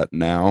into that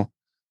now.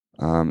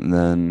 And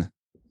then,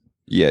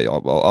 yeah,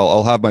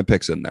 I'll have my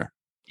picks in there.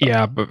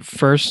 Yeah, but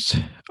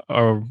first,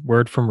 a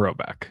word from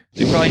Roback.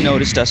 You probably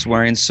noticed us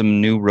wearing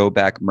some new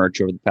Roback merch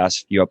over the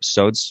past few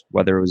episodes,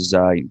 whether it was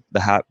the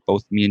hat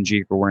both me and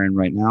Jake are wearing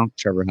right now.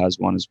 Trevor has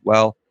one as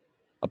well.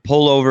 A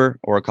pullover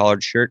or a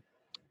collared shirt.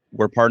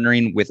 We're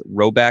partnering with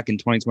Roback in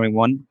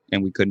 2021,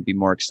 and we couldn't be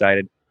more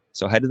excited.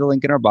 So head to the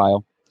link in our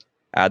bio,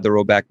 add the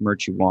Roback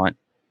merch you want,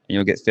 and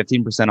you'll get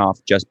 15%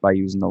 off just by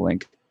using the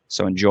link.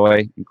 So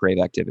enjoy and crave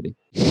activity.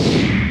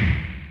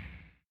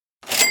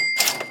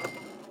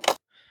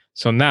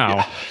 So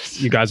now,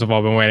 you guys have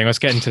all been waiting. Let's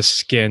get into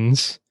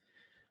skins.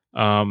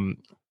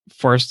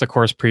 First, the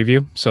course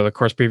preview. So the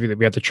course preview,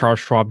 we had the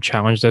Charles Schwab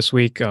Challenge this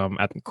week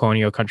at the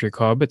Colonial Country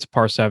Club. It's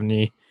par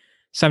 70,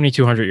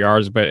 7,200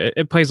 yards, but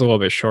it plays a little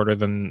bit shorter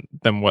than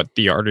what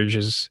the yardage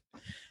is.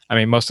 I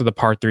mean, most of the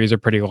par threes are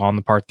pretty long.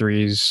 The par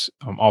threes,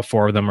 all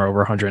four of them are over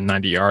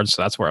 190 yards.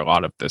 So that's where a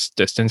lot of this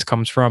distance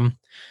comes from.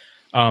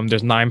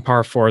 There's 9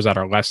 par 4s that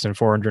are less than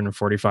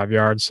 445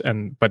 yards,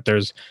 but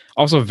there's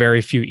also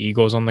very few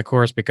eagles on the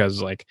course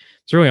because like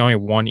there's really only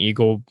one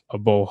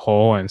eagleable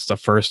hole, and it's the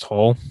first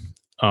hole.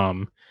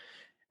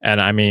 And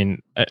I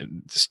mean,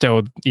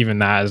 still, even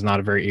that is not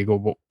a very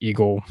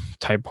eagle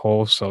type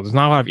hole. So there's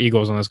not a lot of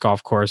eagles on this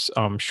golf course.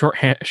 Short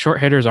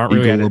hitters aren't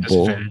really at a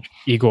disadvantage.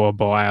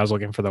 Eagleable. I was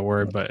looking for the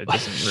word, but it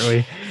isn't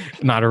really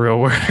not a real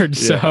word.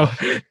 Yeah.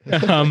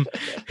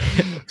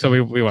 So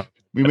we went.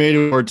 We made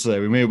a word today.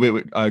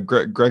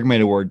 Greg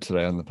made a word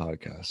today on the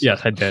podcast.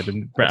 Yes, I did.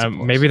 And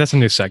maybe that's a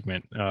new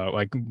segment,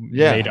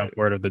 made up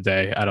word of the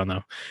day. I don't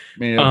know.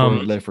 Made up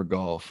word of the day for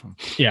golf.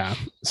 Yeah.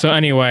 So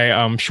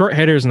anyway, short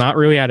hitters not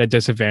really at a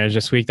disadvantage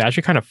this week. They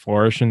actually kind of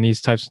flourish in these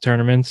types of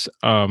tournaments.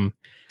 I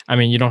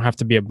mean, you don't have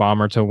to be a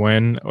bomber to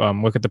win.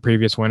 Look at the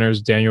previous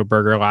winners: Daniel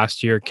Berger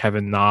last year,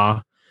 Kevin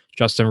Na,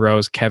 Justin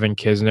Rose, Kevin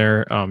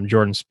Kisner,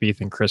 Jordan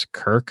Spieth, and Chris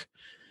Kirk.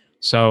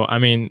 So, I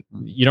mean,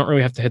 you don't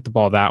really have to hit the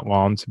ball that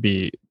long to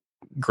be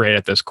great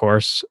at this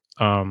course.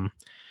 And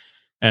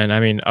I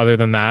mean, other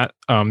than that,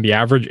 the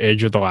average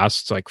age of the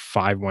last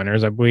 5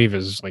 winners, I believe,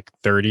 is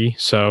 30.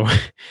 So,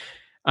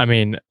 I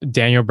mean,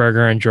 Daniel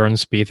Berger and Jordan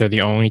Spieth are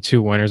the only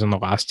 2 winners in the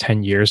last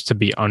 10 years to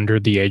be under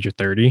the age of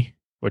 30,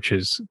 which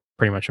is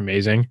pretty much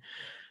amazing.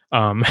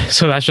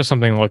 So that's just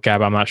something to look at.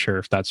 But I'm not sure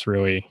if that's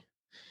really,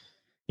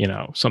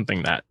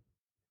 something that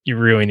you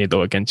really need to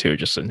look into.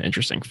 Just an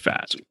interesting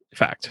fact.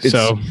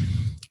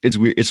 It's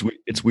weird.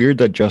 It's weird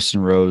that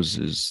Justin Rose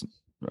is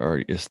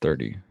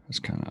 30. It's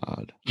kind of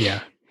odd.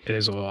 Yeah, it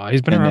is a lot.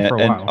 He's been around for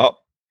a while.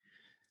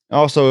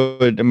 Also,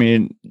 I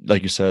mean,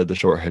 like you said, the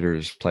short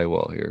hitters play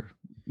well here,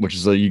 which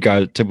is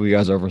typically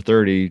guys over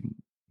 30.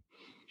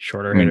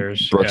 Shorter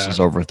hitters. Brooks is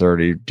over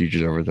 30.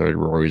 DJ's over 30.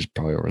 Rory's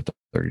probably over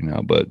 30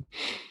 now, but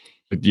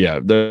yeah,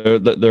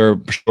 they're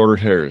shorter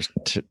hitters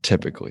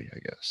typically, I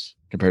guess,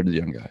 compared to the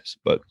young guys.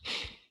 But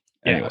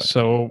anyway. Yeah,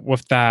 so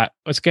with that,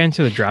 let's get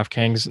into the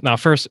DraftKings. Now,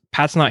 first,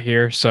 Pat's not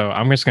here, so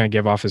I'm just going to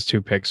give off his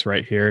 2 picks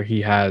right here.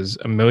 He has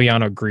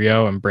Emiliano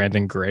Grillo and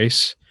Brandon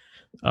Grace.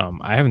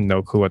 I have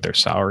no clue what their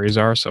salaries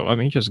are, so let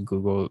me just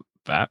Google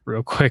that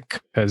real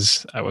quick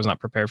because I was not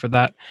prepared for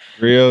that.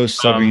 Grillo's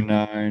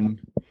 79.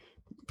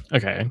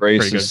 Okay,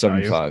 Grace is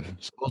 75.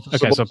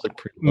 So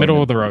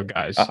middle of the road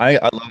guys. I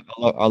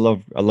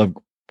love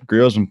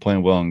Grillo's been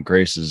playing well, and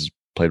Grace has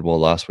played well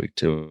last week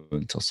too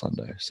until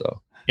Sunday.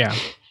 So yeah.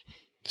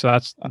 So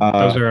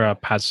those are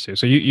Pat's 2.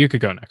 So you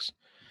could go next.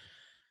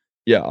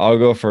 Yeah, I'll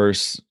go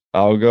first.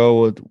 I'll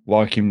go with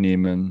Joaquin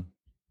Niemann.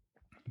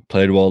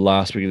 Played well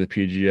last week at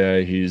the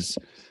PGA. He's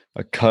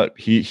a cut.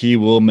 He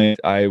will make.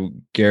 I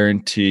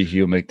guarantee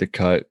he'll make the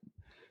cut.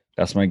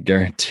 That's my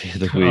guarantee of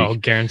the week. Oh,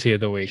 guarantee of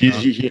the week.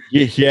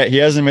 He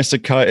hasn't missed a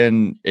cut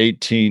in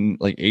 18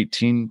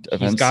 events.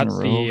 He's got in a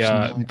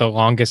row, the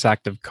longest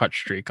active cut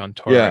streak on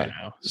tour right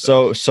now.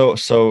 So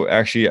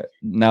actually,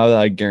 now that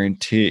I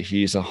guarantee it,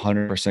 he's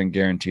 100%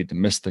 guaranteed to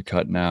miss the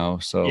cut now.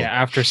 So yeah,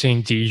 after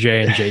seeing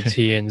DJ and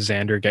JT and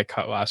Xander get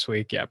cut last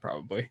week, yeah,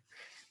 probably.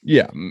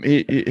 Yeah,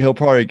 he'll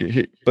probably get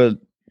hit, but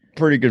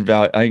pretty good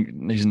value. I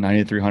think he's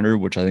 9,300,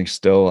 which I think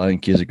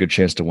he has a good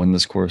chance to win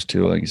this course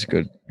too. I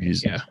think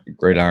he's a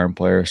great iron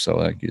player, so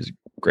I think he's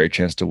a great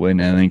chance to win.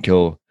 And I think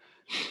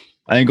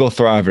he'll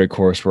thrive at a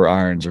course where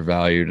irons are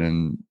valued,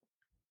 and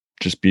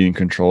just being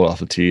controlled off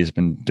the tee. He's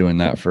been doing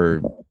that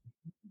for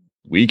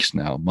weeks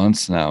now,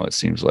 months now, it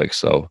seems like.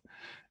 So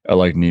I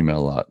like Niemann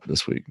a lot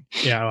this week.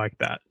 Yeah, I like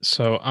that.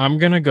 So I'm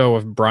going to go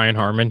with Brian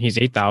Harman. He's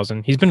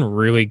 8,000. He's been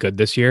really good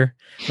this year.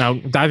 Now,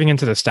 diving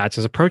into the stats,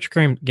 his approach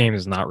game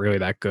is not really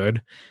that good,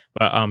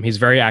 but he's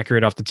very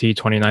accurate off the tee,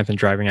 29th in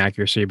driving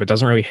accuracy, but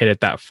doesn't really hit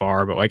it that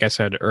far. But like I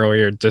said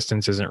earlier,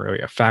 distance isn't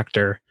really a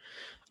factor.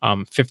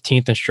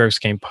 15th in strokes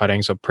gained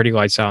putting, so pretty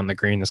lights out on the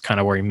green. That's kind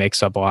of where he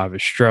makes up a lot of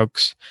his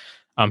strokes.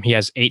 He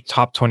has 8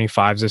 top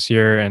 25s this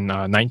year and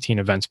 19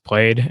 events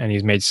played, and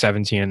he's made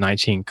 17 and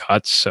 19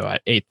 cuts. So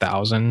at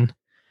 8,000,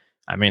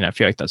 I mean, I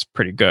feel like that's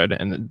pretty good.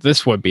 And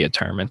this would be a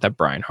tournament that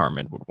Brian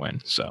Harmon would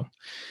win. So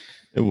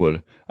it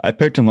would. I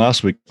picked him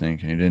last week, I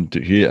think. He didn't.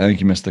 I think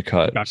he missed the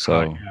cut.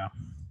 So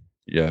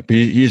yeah, but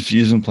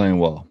he's been playing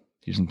well.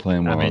 He's been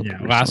playing well. I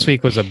mean, last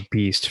week was a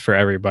beast for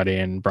everybody,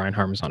 and Brian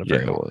Harmon's not a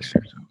very good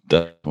player.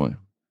 Definitely.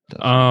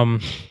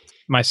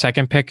 My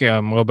second pick, a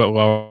little bit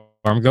lower.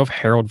 I'm going to go with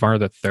Harold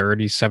Varner III.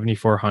 He's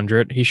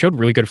 7,400. He showed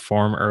really good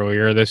form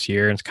earlier this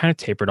year, and it's kind of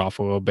tapered off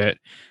a little bit.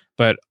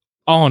 But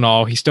all in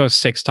all, he still has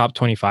 6 top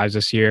 25s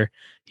this year.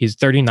 He's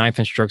 39th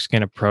in strokes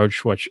gained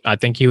approach, which I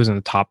think he was in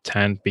the top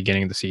 10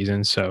 beginning of the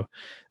season. So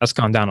that's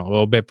gone down a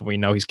little bit, but we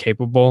know he's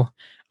capable.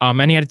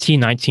 And he had a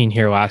T19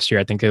 here last year.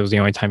 I think it was the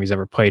only time he's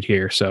ever played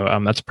here. So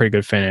that's a pretty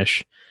good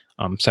finish.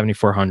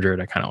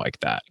 7,400. I kind of like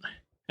that.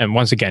 And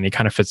once again, he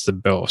kind of fits the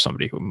bill of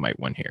somebody who might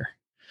win here.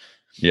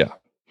 Yeah.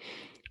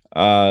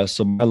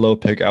 So my low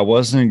pick, I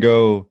wasn't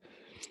go.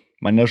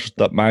 My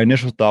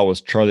initial thought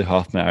was Charlie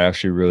Hoffman. I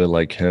actually really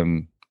like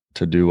him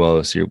to do well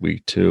this year,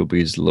 week 2, but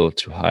he's a little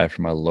too high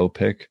for my low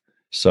pick.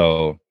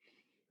 So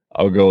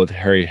I'll go with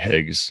Harry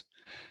Higgs.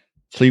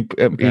 He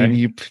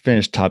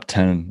finished top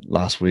 10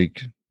 last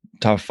week,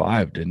 top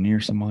 5, didn't he, or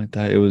something like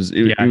that? It was. I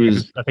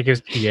think it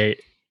was T8.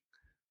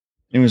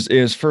 It was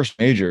his first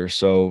major,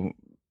 so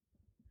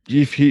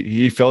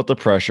he felt the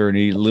pressure and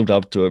he lived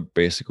up to it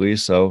basically.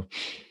 So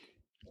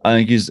I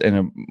think he's in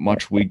a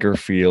much weaker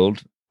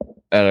field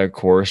at a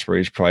course where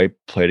he's probably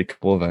played a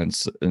couple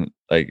events in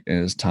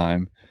his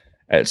time.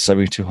 At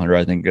 7,200,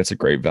 I think that's a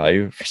great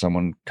value for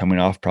someone coming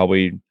off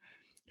probably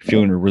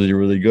feeling really,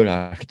 really good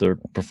after their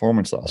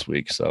performance last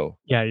week. So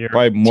yeah, you're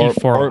probably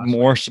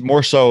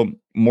more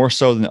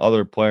so than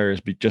other players,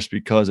 just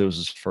because it was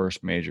his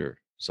first major.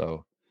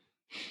 So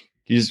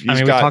he's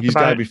got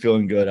to be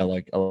feeling good. I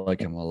like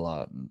him a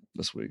lot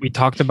this week. We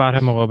talked about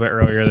him a little bit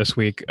earlier this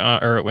week,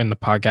 or in the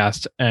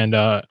podcast, and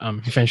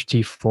he finished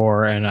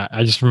T4, and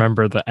I just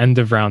remember the end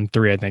of round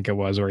 3, I think it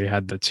was, where he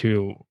had the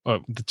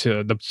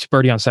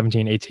birdie on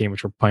 17, 18,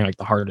 which were playing like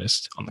the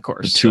hardest on the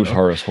course. The two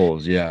hardest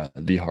holes, yeah,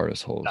 the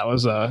hardest holes. That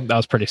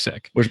was pretty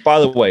sick. Which, by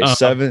the way,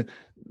 7.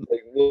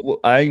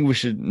 I think we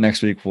should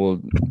next week.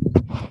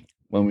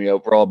 When we're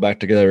all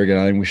back together again,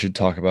 I think we should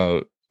talk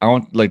about. I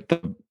want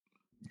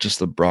just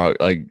the broad,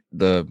 like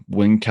the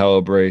wing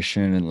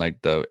calibration and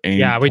like the aim.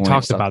 Yeah, we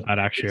talked about that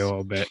actually a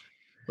little bit.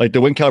 Like the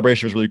wing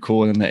calibration was really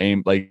cool, and then the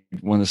aim, like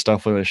when the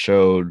stuff when it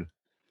showed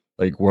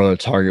like where the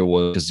target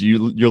was, because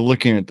you're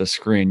looking at the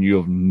screen, you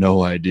have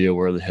no idea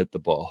where to hit the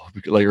ball,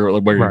 where you're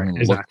going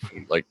to look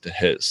like to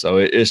hit. So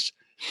it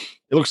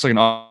looks like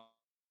an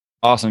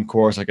awesome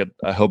course.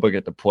 I hope I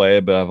get to play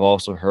it, but I've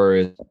also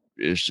heard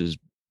it's just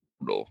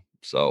brutal.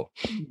 So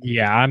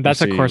yeah,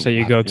 that's a course that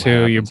you go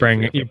to. You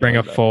bring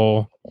a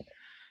full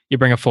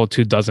 24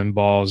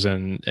 balls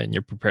and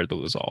you're prepared to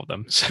lose all of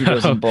them. So.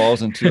 24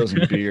 balls and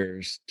 2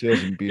 beers.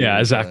 2 beers. Yeah,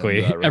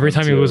 exactly. Every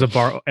time you lose a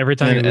ball, you have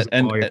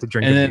to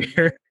drink a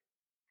beer.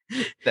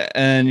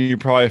 And you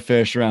probably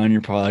finish around and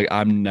you're probably like,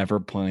 I'm never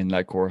playing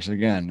that course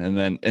again. And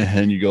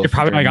then you go. You're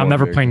probably like, I'm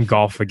never playing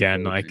golf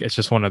again. Like it's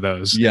just one of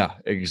those. Yeah,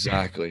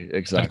 exactly.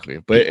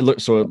 But it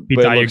looks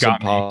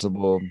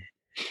impossible.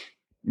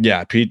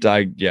 Yeah, Pete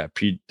died. Yeah,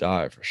 Pete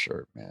died for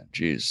sure, man.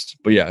 Jeez.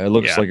 But yeah, it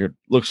looks like it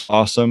looks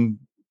awesome.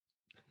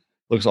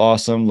 Looks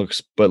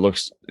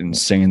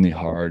insanely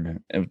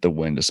hard, and with the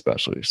wind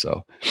especially.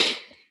 So,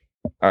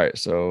 all right.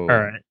 So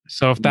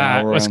if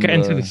that, let's get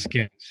into the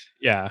skins.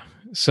 Yeah.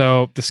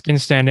 So the skin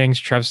standings: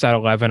 Trev's at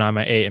 11, I'm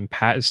at 8, and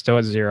Pat is still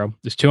at 0.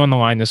 There's 2 on the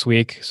line this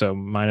week, so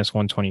minus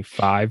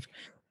 125.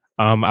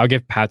 I'll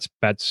give Pat's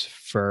bets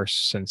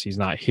first since he's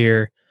not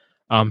here.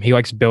 He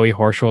likes Billy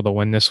Horschel to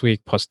win this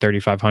week, plus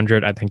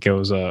 3,500. I think it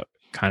was a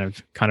kind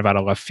of out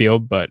of left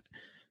field, but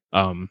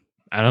I don't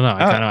know.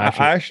 I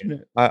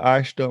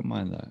actually don't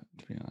mind that,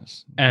 to be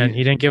honest. And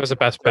he didn't give us a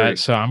best bet,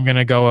 so I'm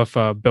gonna go with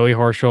Billy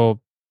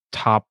Horschel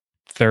top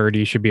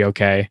 30 should be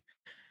okay.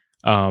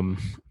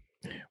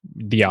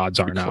 The odds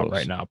aren't out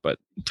right now, but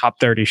top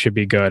 30 should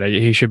be good.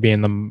 He should be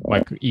in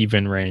the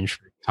even range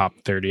for top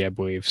 30, I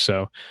believe.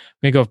 So I'm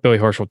gonna go with Billy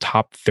Horschel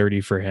top 30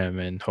 for him,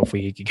 and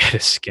hopefully he can get a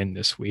skin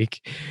this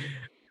week.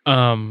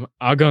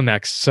 I'll go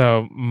next.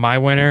 So my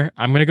winner,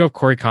 I'm gonna go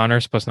Corey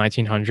Connors plus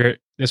 1,900.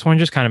 This one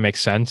just kind of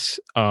makes sense.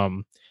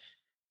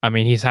 I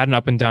mean, he's had an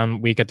up and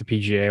down week at the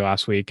PGA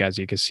last week. As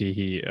you can see,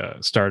 he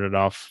started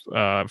off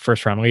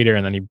first round leader,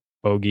 and then he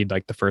bogeyed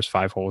like the first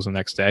 5 holes the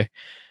next day.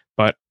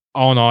 But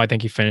all in all, I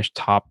think he finished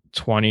top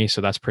 20, so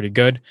that's pretty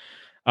good.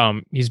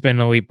 He's been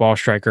an elite ball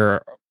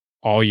striker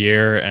all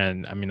year,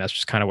 and I mean that's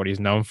just kind of what he's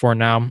known for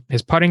now.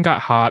 His putting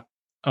got hot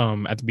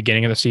at the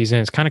beginning of the season.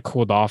 It's kind of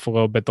cooled off a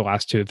little bit the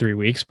last 2 to 3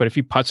 weeks, but if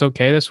he putts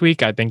okay this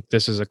week, I think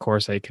this is a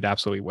course that he could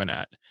absolutely win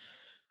at.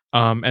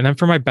 And then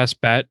for my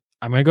best bet,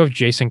 I'm going to go with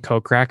Jason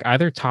Kokrak,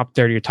 either top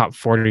 30 or top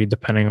 40,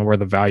 depending on where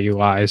the value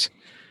lies.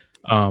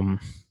 I'm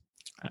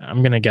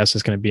going to guess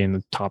it's going to be in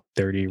the top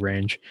 30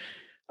 range.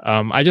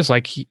 I just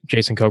like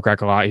Jason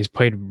Kokrak a lot. He's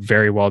played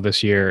very well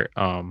this year.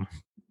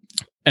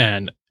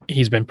 and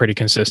he's been pretty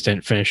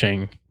consistent,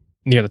 finishing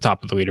near the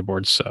top of the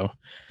leaderboards. So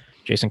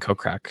Jason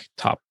Kokrak,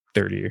 top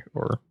 30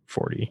 or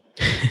 40.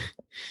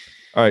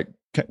 All right.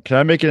 Can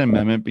I make an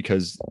amendment?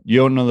 Because you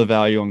don't know the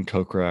value on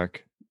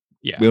Kokrak.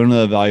 Yeah. We don't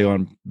know the value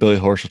on Billy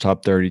Horschel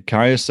top 30. Can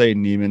I just say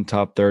Neiman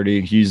top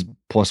 30? He's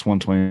plus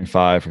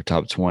 125 for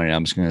top 20.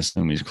 I'm just going to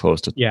assume he's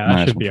close to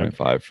minus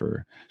 125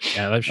 for.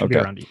 Yeah, that should be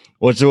around you.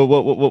 It's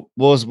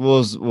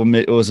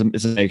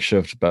a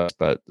makeshift best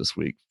bet this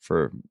week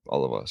for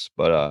all of us.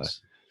 But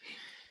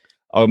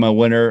my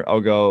winner,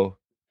 I'll go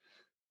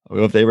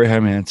with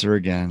Abraham Answer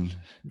again.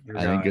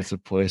 I think it's a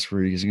place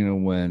where he's going to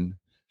win.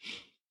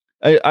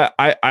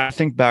 I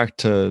think back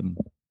to,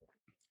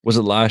 was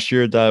it last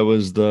year that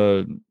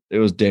it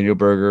was Daniel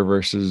Berger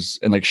versus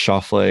and like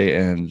Schauffele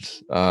and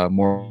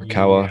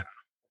Morikawa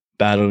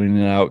battling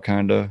it out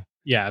kind of.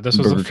 Yeah, this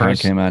was Berger the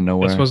first came out of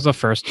nowhere. This was the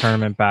first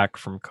tournament back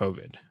from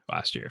COVID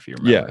last year, if you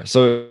remember. Yeah,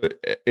 so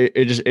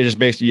it just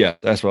makes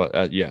that's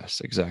what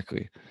yes,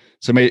 exactly.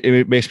 So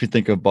it makes me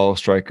think of ball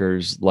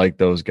strikers like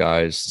those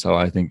guys. So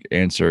I think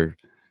Answer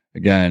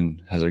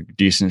again has a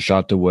decent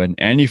shot to win,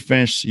 and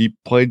he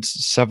played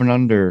 7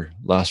 under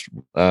last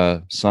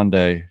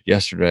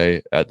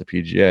yesterday at the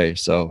PGA.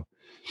 So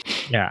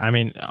yeah, I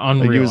mean,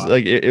 unreal.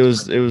 It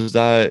was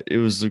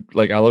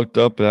like I looked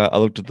up and I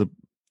looked at the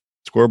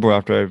scoreboard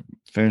after I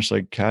finished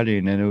like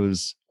caddying, and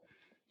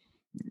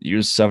he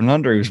was 7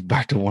 under. He was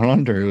back to 1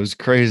 under. It was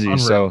crazy.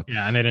 Unreal. So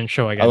yeah, and they didn't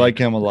show. I like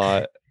him a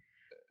lot.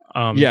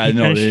 They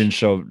didn't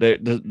show.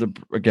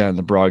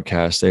 The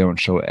broadcast, they don't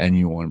show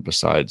anyone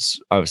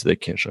besides, obviously they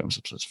can't show him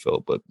besides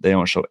Phil, but they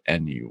don't show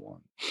anyone.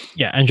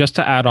 Yeah, and just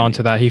to add on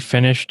to that, he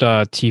finished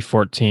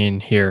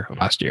T14 here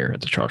last year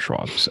at the Charles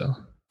Schwab. So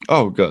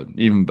good,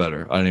 even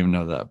better. I didn't even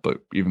know that, but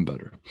even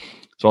better.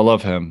 So I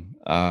love him.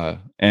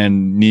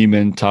 And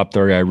Neiman top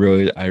 30.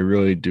 I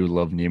really do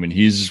love Neiman.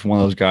 He's just one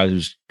of those guys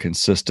who's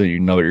consistent. You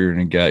know what you're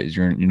gonna get.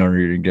 You're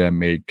gonna get a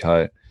made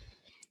cut,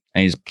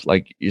 and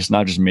he's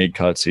not just made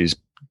cuts. He's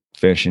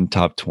finishing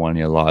top 20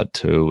 a lot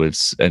too.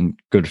 And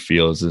good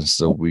fields.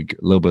 It's a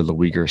little bit of the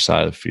weaker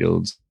side of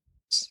fields.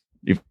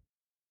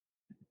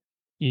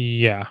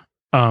 Yeah.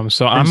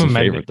 So I'm a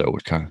favorite though,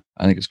 which I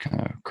think it's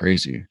kind of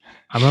crazy.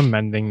 I'm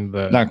amending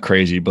not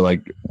crazy, but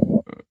like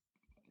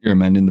you're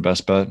amending the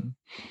best bet.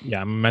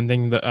 Yeah, I'm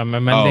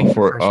amending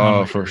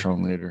first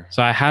round leader.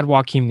 So I had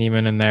Joaquin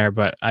Neiman in there,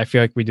 but I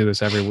feel like we do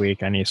this every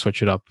week. I need to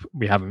switch it up.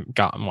 We haven't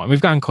gotten one.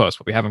 We've gotten close,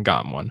 but we haven't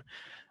gotten one.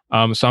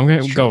 So I'm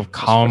going to go with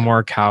Colin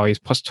Morikawa. He's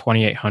plus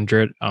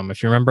 2,800.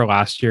 If you remember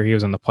last year, he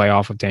was in the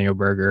playoff with Daniel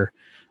Berger.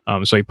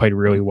 So he played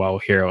really well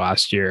here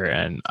last year.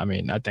 And I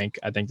mean, I think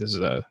this is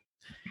a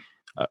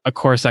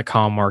course that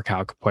Colin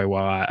Morikawa could play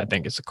well at. I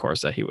think it's a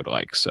course that he would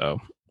like. So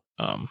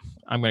I'm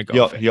going to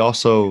go with it. He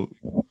also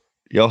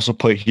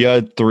played. He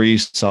had 3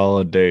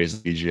 solid days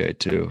at PGA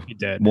too. He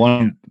did.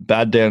 One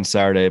bad day on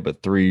Saturday,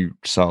 but 3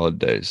 solid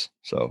days.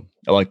 So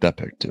I like that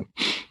pick too.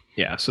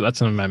 Yeah. So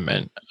that's an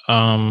amendment.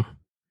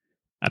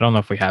 I don't know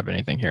if we have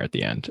anything here at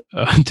the end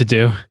to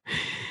do.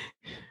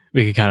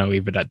 We could kind of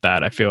leave it at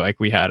that. I feel like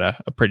we had a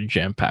pretty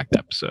jam-packed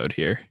episode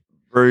here.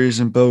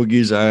 Birdies and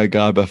bogeys. I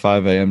got up at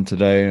 5 a.m.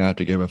 today, and I have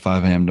to get up at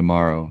 5 a.m.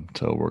 tomorrow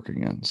to work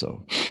again.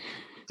 So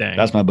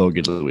that's my bogey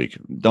of the week.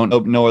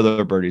 No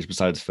other birdies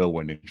besides Phil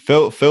winning.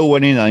 Phil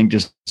winning, I think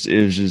is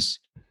just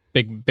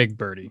big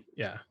birdie.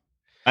 Yeah.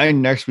 I think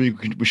next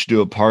week we should do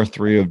a par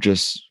 3 of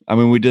just. I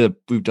mean, we've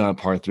done a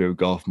par 3 of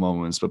golf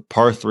moments, but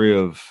par 3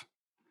 of.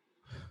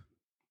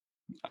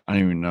 I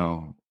don't even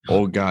know.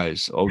 Old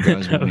guys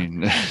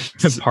winning.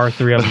 Par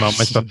 3 of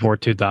moments before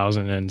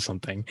 2000 and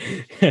something.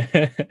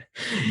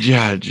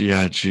 yeah,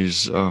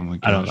 geez. Oh my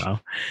gosh. I don't know.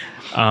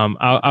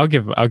 I'll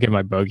give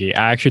my bogey.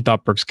 I actually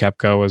thought Brooks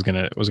Koepka was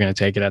gonna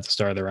take it at the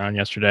start of the round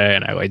yesterday,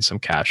 and I laid some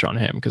cash on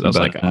him because I was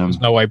like, there's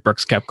no way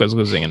Brooks Koepka's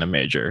losing in a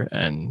major,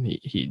 and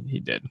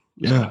he did.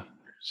 Yeah.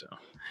 So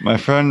my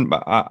friend,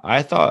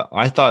 I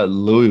thought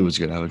Louis was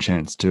gonna have a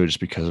chance too, just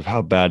because of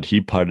how bad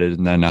he putted,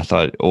 and then I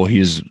thought,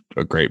 he's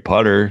a great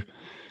putter,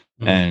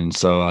 and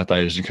so I thought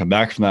he was gonna come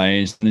back from that.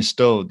 And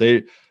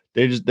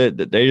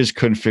they just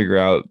couldn't figure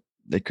out.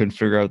 They couldn't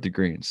figure out the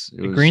greens.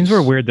 The greens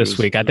were weird this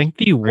week. I think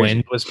the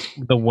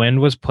wind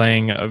was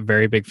playing a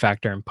very big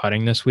factor in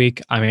putting this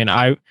week. I mean,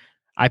 I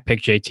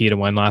picked JT to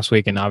win last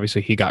week, and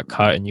obviously he got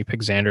cut. And you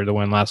picked Xander to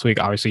win last week.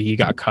 Obviously he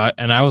got cut,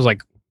 and I was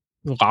like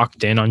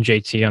locked in on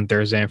JT on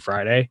Thursday and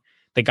Friday.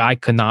 The guy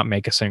could not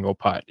make a single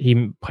putt.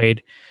 He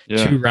played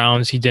 2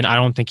 rounds. I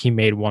don't think he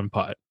made one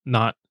putt.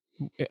 Not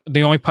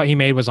the only putt he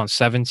made was on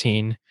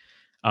 17.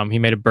 He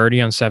made a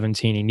birdie on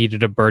 17. He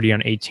needed a birdie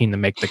on 18 to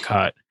make the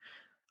cut.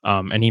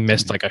 And he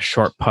missed like a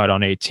short putt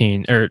on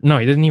 18. Or no,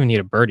 he didn't even need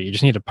a birdie. He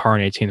just needed a par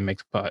on 18 to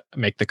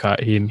make the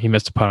cut. He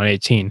missed a putt on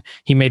 18.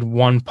 He made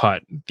 1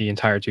 putt the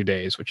entire 2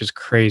 days, which is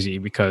crazy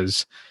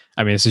because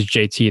I mean this is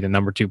JT, the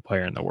number 2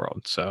 player in the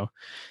world. So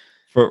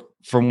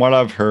from what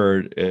I've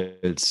heard,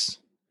 it's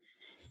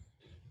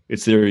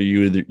either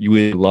you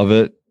either love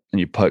it and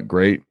you putt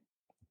great,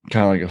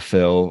 kind of like a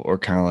Phil, or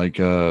kind of like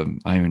I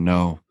don't even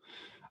know.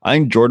 I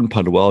think Jordan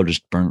putted well,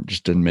 just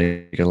didn't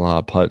make a lot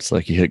of putts.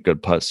 Like he hit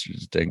good putts,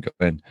 just didn't go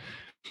in.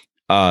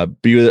 I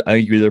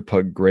think you either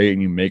putt great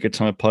and you make a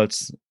ton of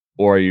putts,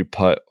 or you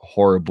putt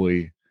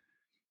horribly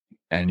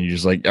and you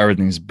just like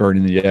everything's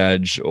burning the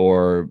edge,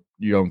 or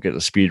you don't get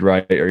the speed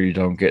right, or you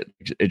don't get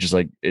it.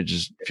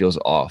 Just feels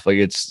off. Like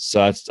I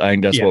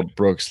think that's what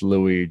Brooks,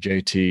 Louis,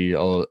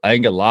 JT. I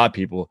think a lot of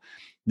people.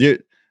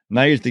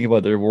 Now you think about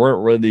it, there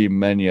weren't really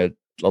many. A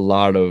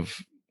lot of,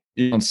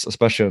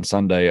 especially on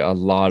Sunday, a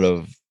lot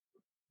of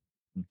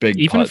big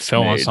even putts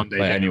Phil on made Sunday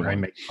by didn't anyone.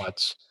 really make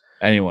putts.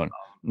 Anyone?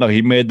 No,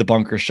 he made the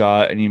bunker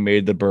shot and he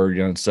made the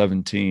birdie on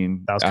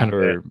 17. That was kind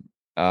of it.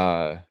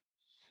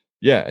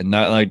 Yeah, and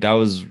that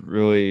was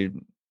really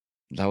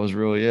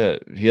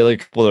it. He had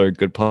like a couple of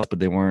good putts, but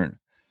they weren't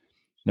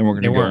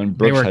going to go. And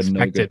Brooks had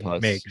no good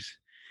putts. Makes.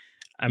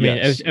 I mean,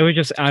 it was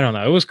just, I don't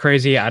know. It was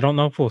crazy. I don't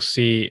know if we'll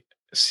see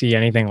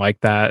anything like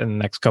that in the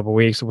next couple of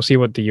weeks. We'll see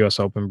what the U.S.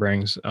 Open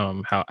brings.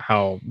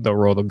 How they'll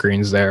roll the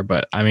greens there.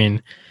 But I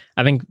mean,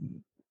 I think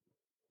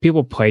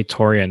people play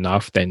Torrey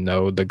enough; they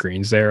know the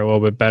greens there a little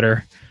bit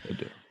better. They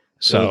do.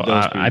 So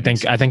I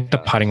think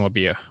the putting will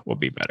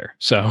be better.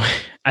 So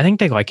I think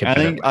they like it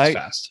better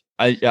fast.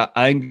 I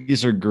think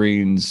these are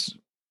greens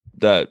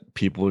that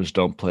people just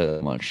don't play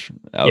that much.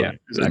 Yeah,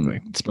 exactly.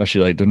 And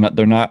especially like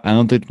they're not. I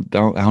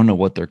don't know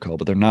what they're called,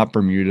 but they're not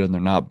Bermuda and they're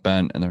not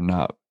bent and they're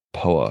not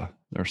POA.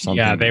 Or something.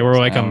 Yeah, they were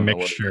like a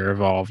mixture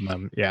of all of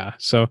them. Yeah,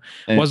 so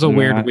it was a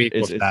weird week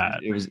with that.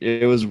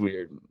 It was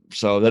weird.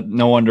 So that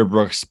no wonder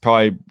Brooks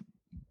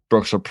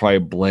will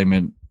probably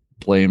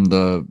blame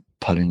the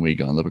putting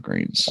week on the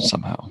greens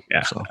somehow.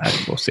 Yeah, so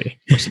we'll see.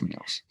 Or something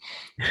else.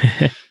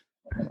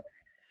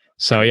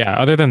 So yeah,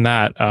 other than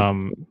that,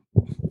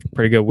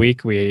 pretty good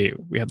week. We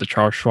had the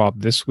Charles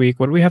Schwab this week.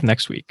 What do we have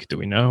next week? Do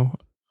we know?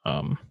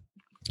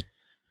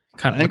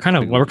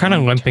 We're kind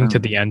of limping to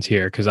the end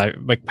here because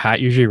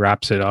Pat usually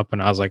wraps it up,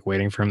 and I was like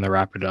waiting for him to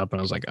wrap it up,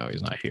 and I was like, oh,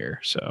 he's not here.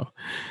 So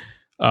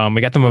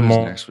we got the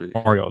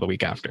Memorial the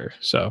week after.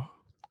 So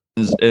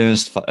and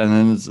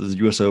then is the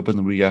U.S. Open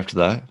the week after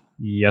that.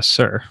 Yes,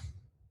 sir.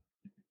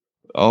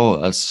 Oh,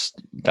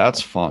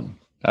 that's fun.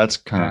 That's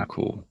kind of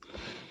cool.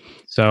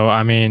 So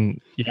I mean,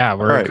 yeah,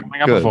 we're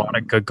coming up with a lot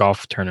of good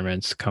golf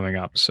tournaments coming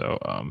up. So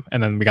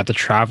and then we got the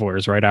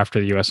Travelers right after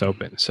the U.S.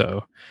 Open.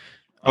 So.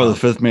 The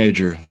fifth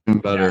major,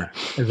 better.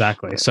 Yeah,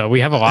 exactly. So we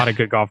have a lot of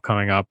good golf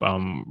coming up.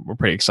 We're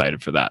pretty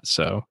excited for that.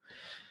 So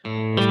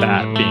with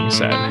that being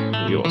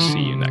said, we will see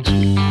you next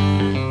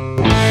week.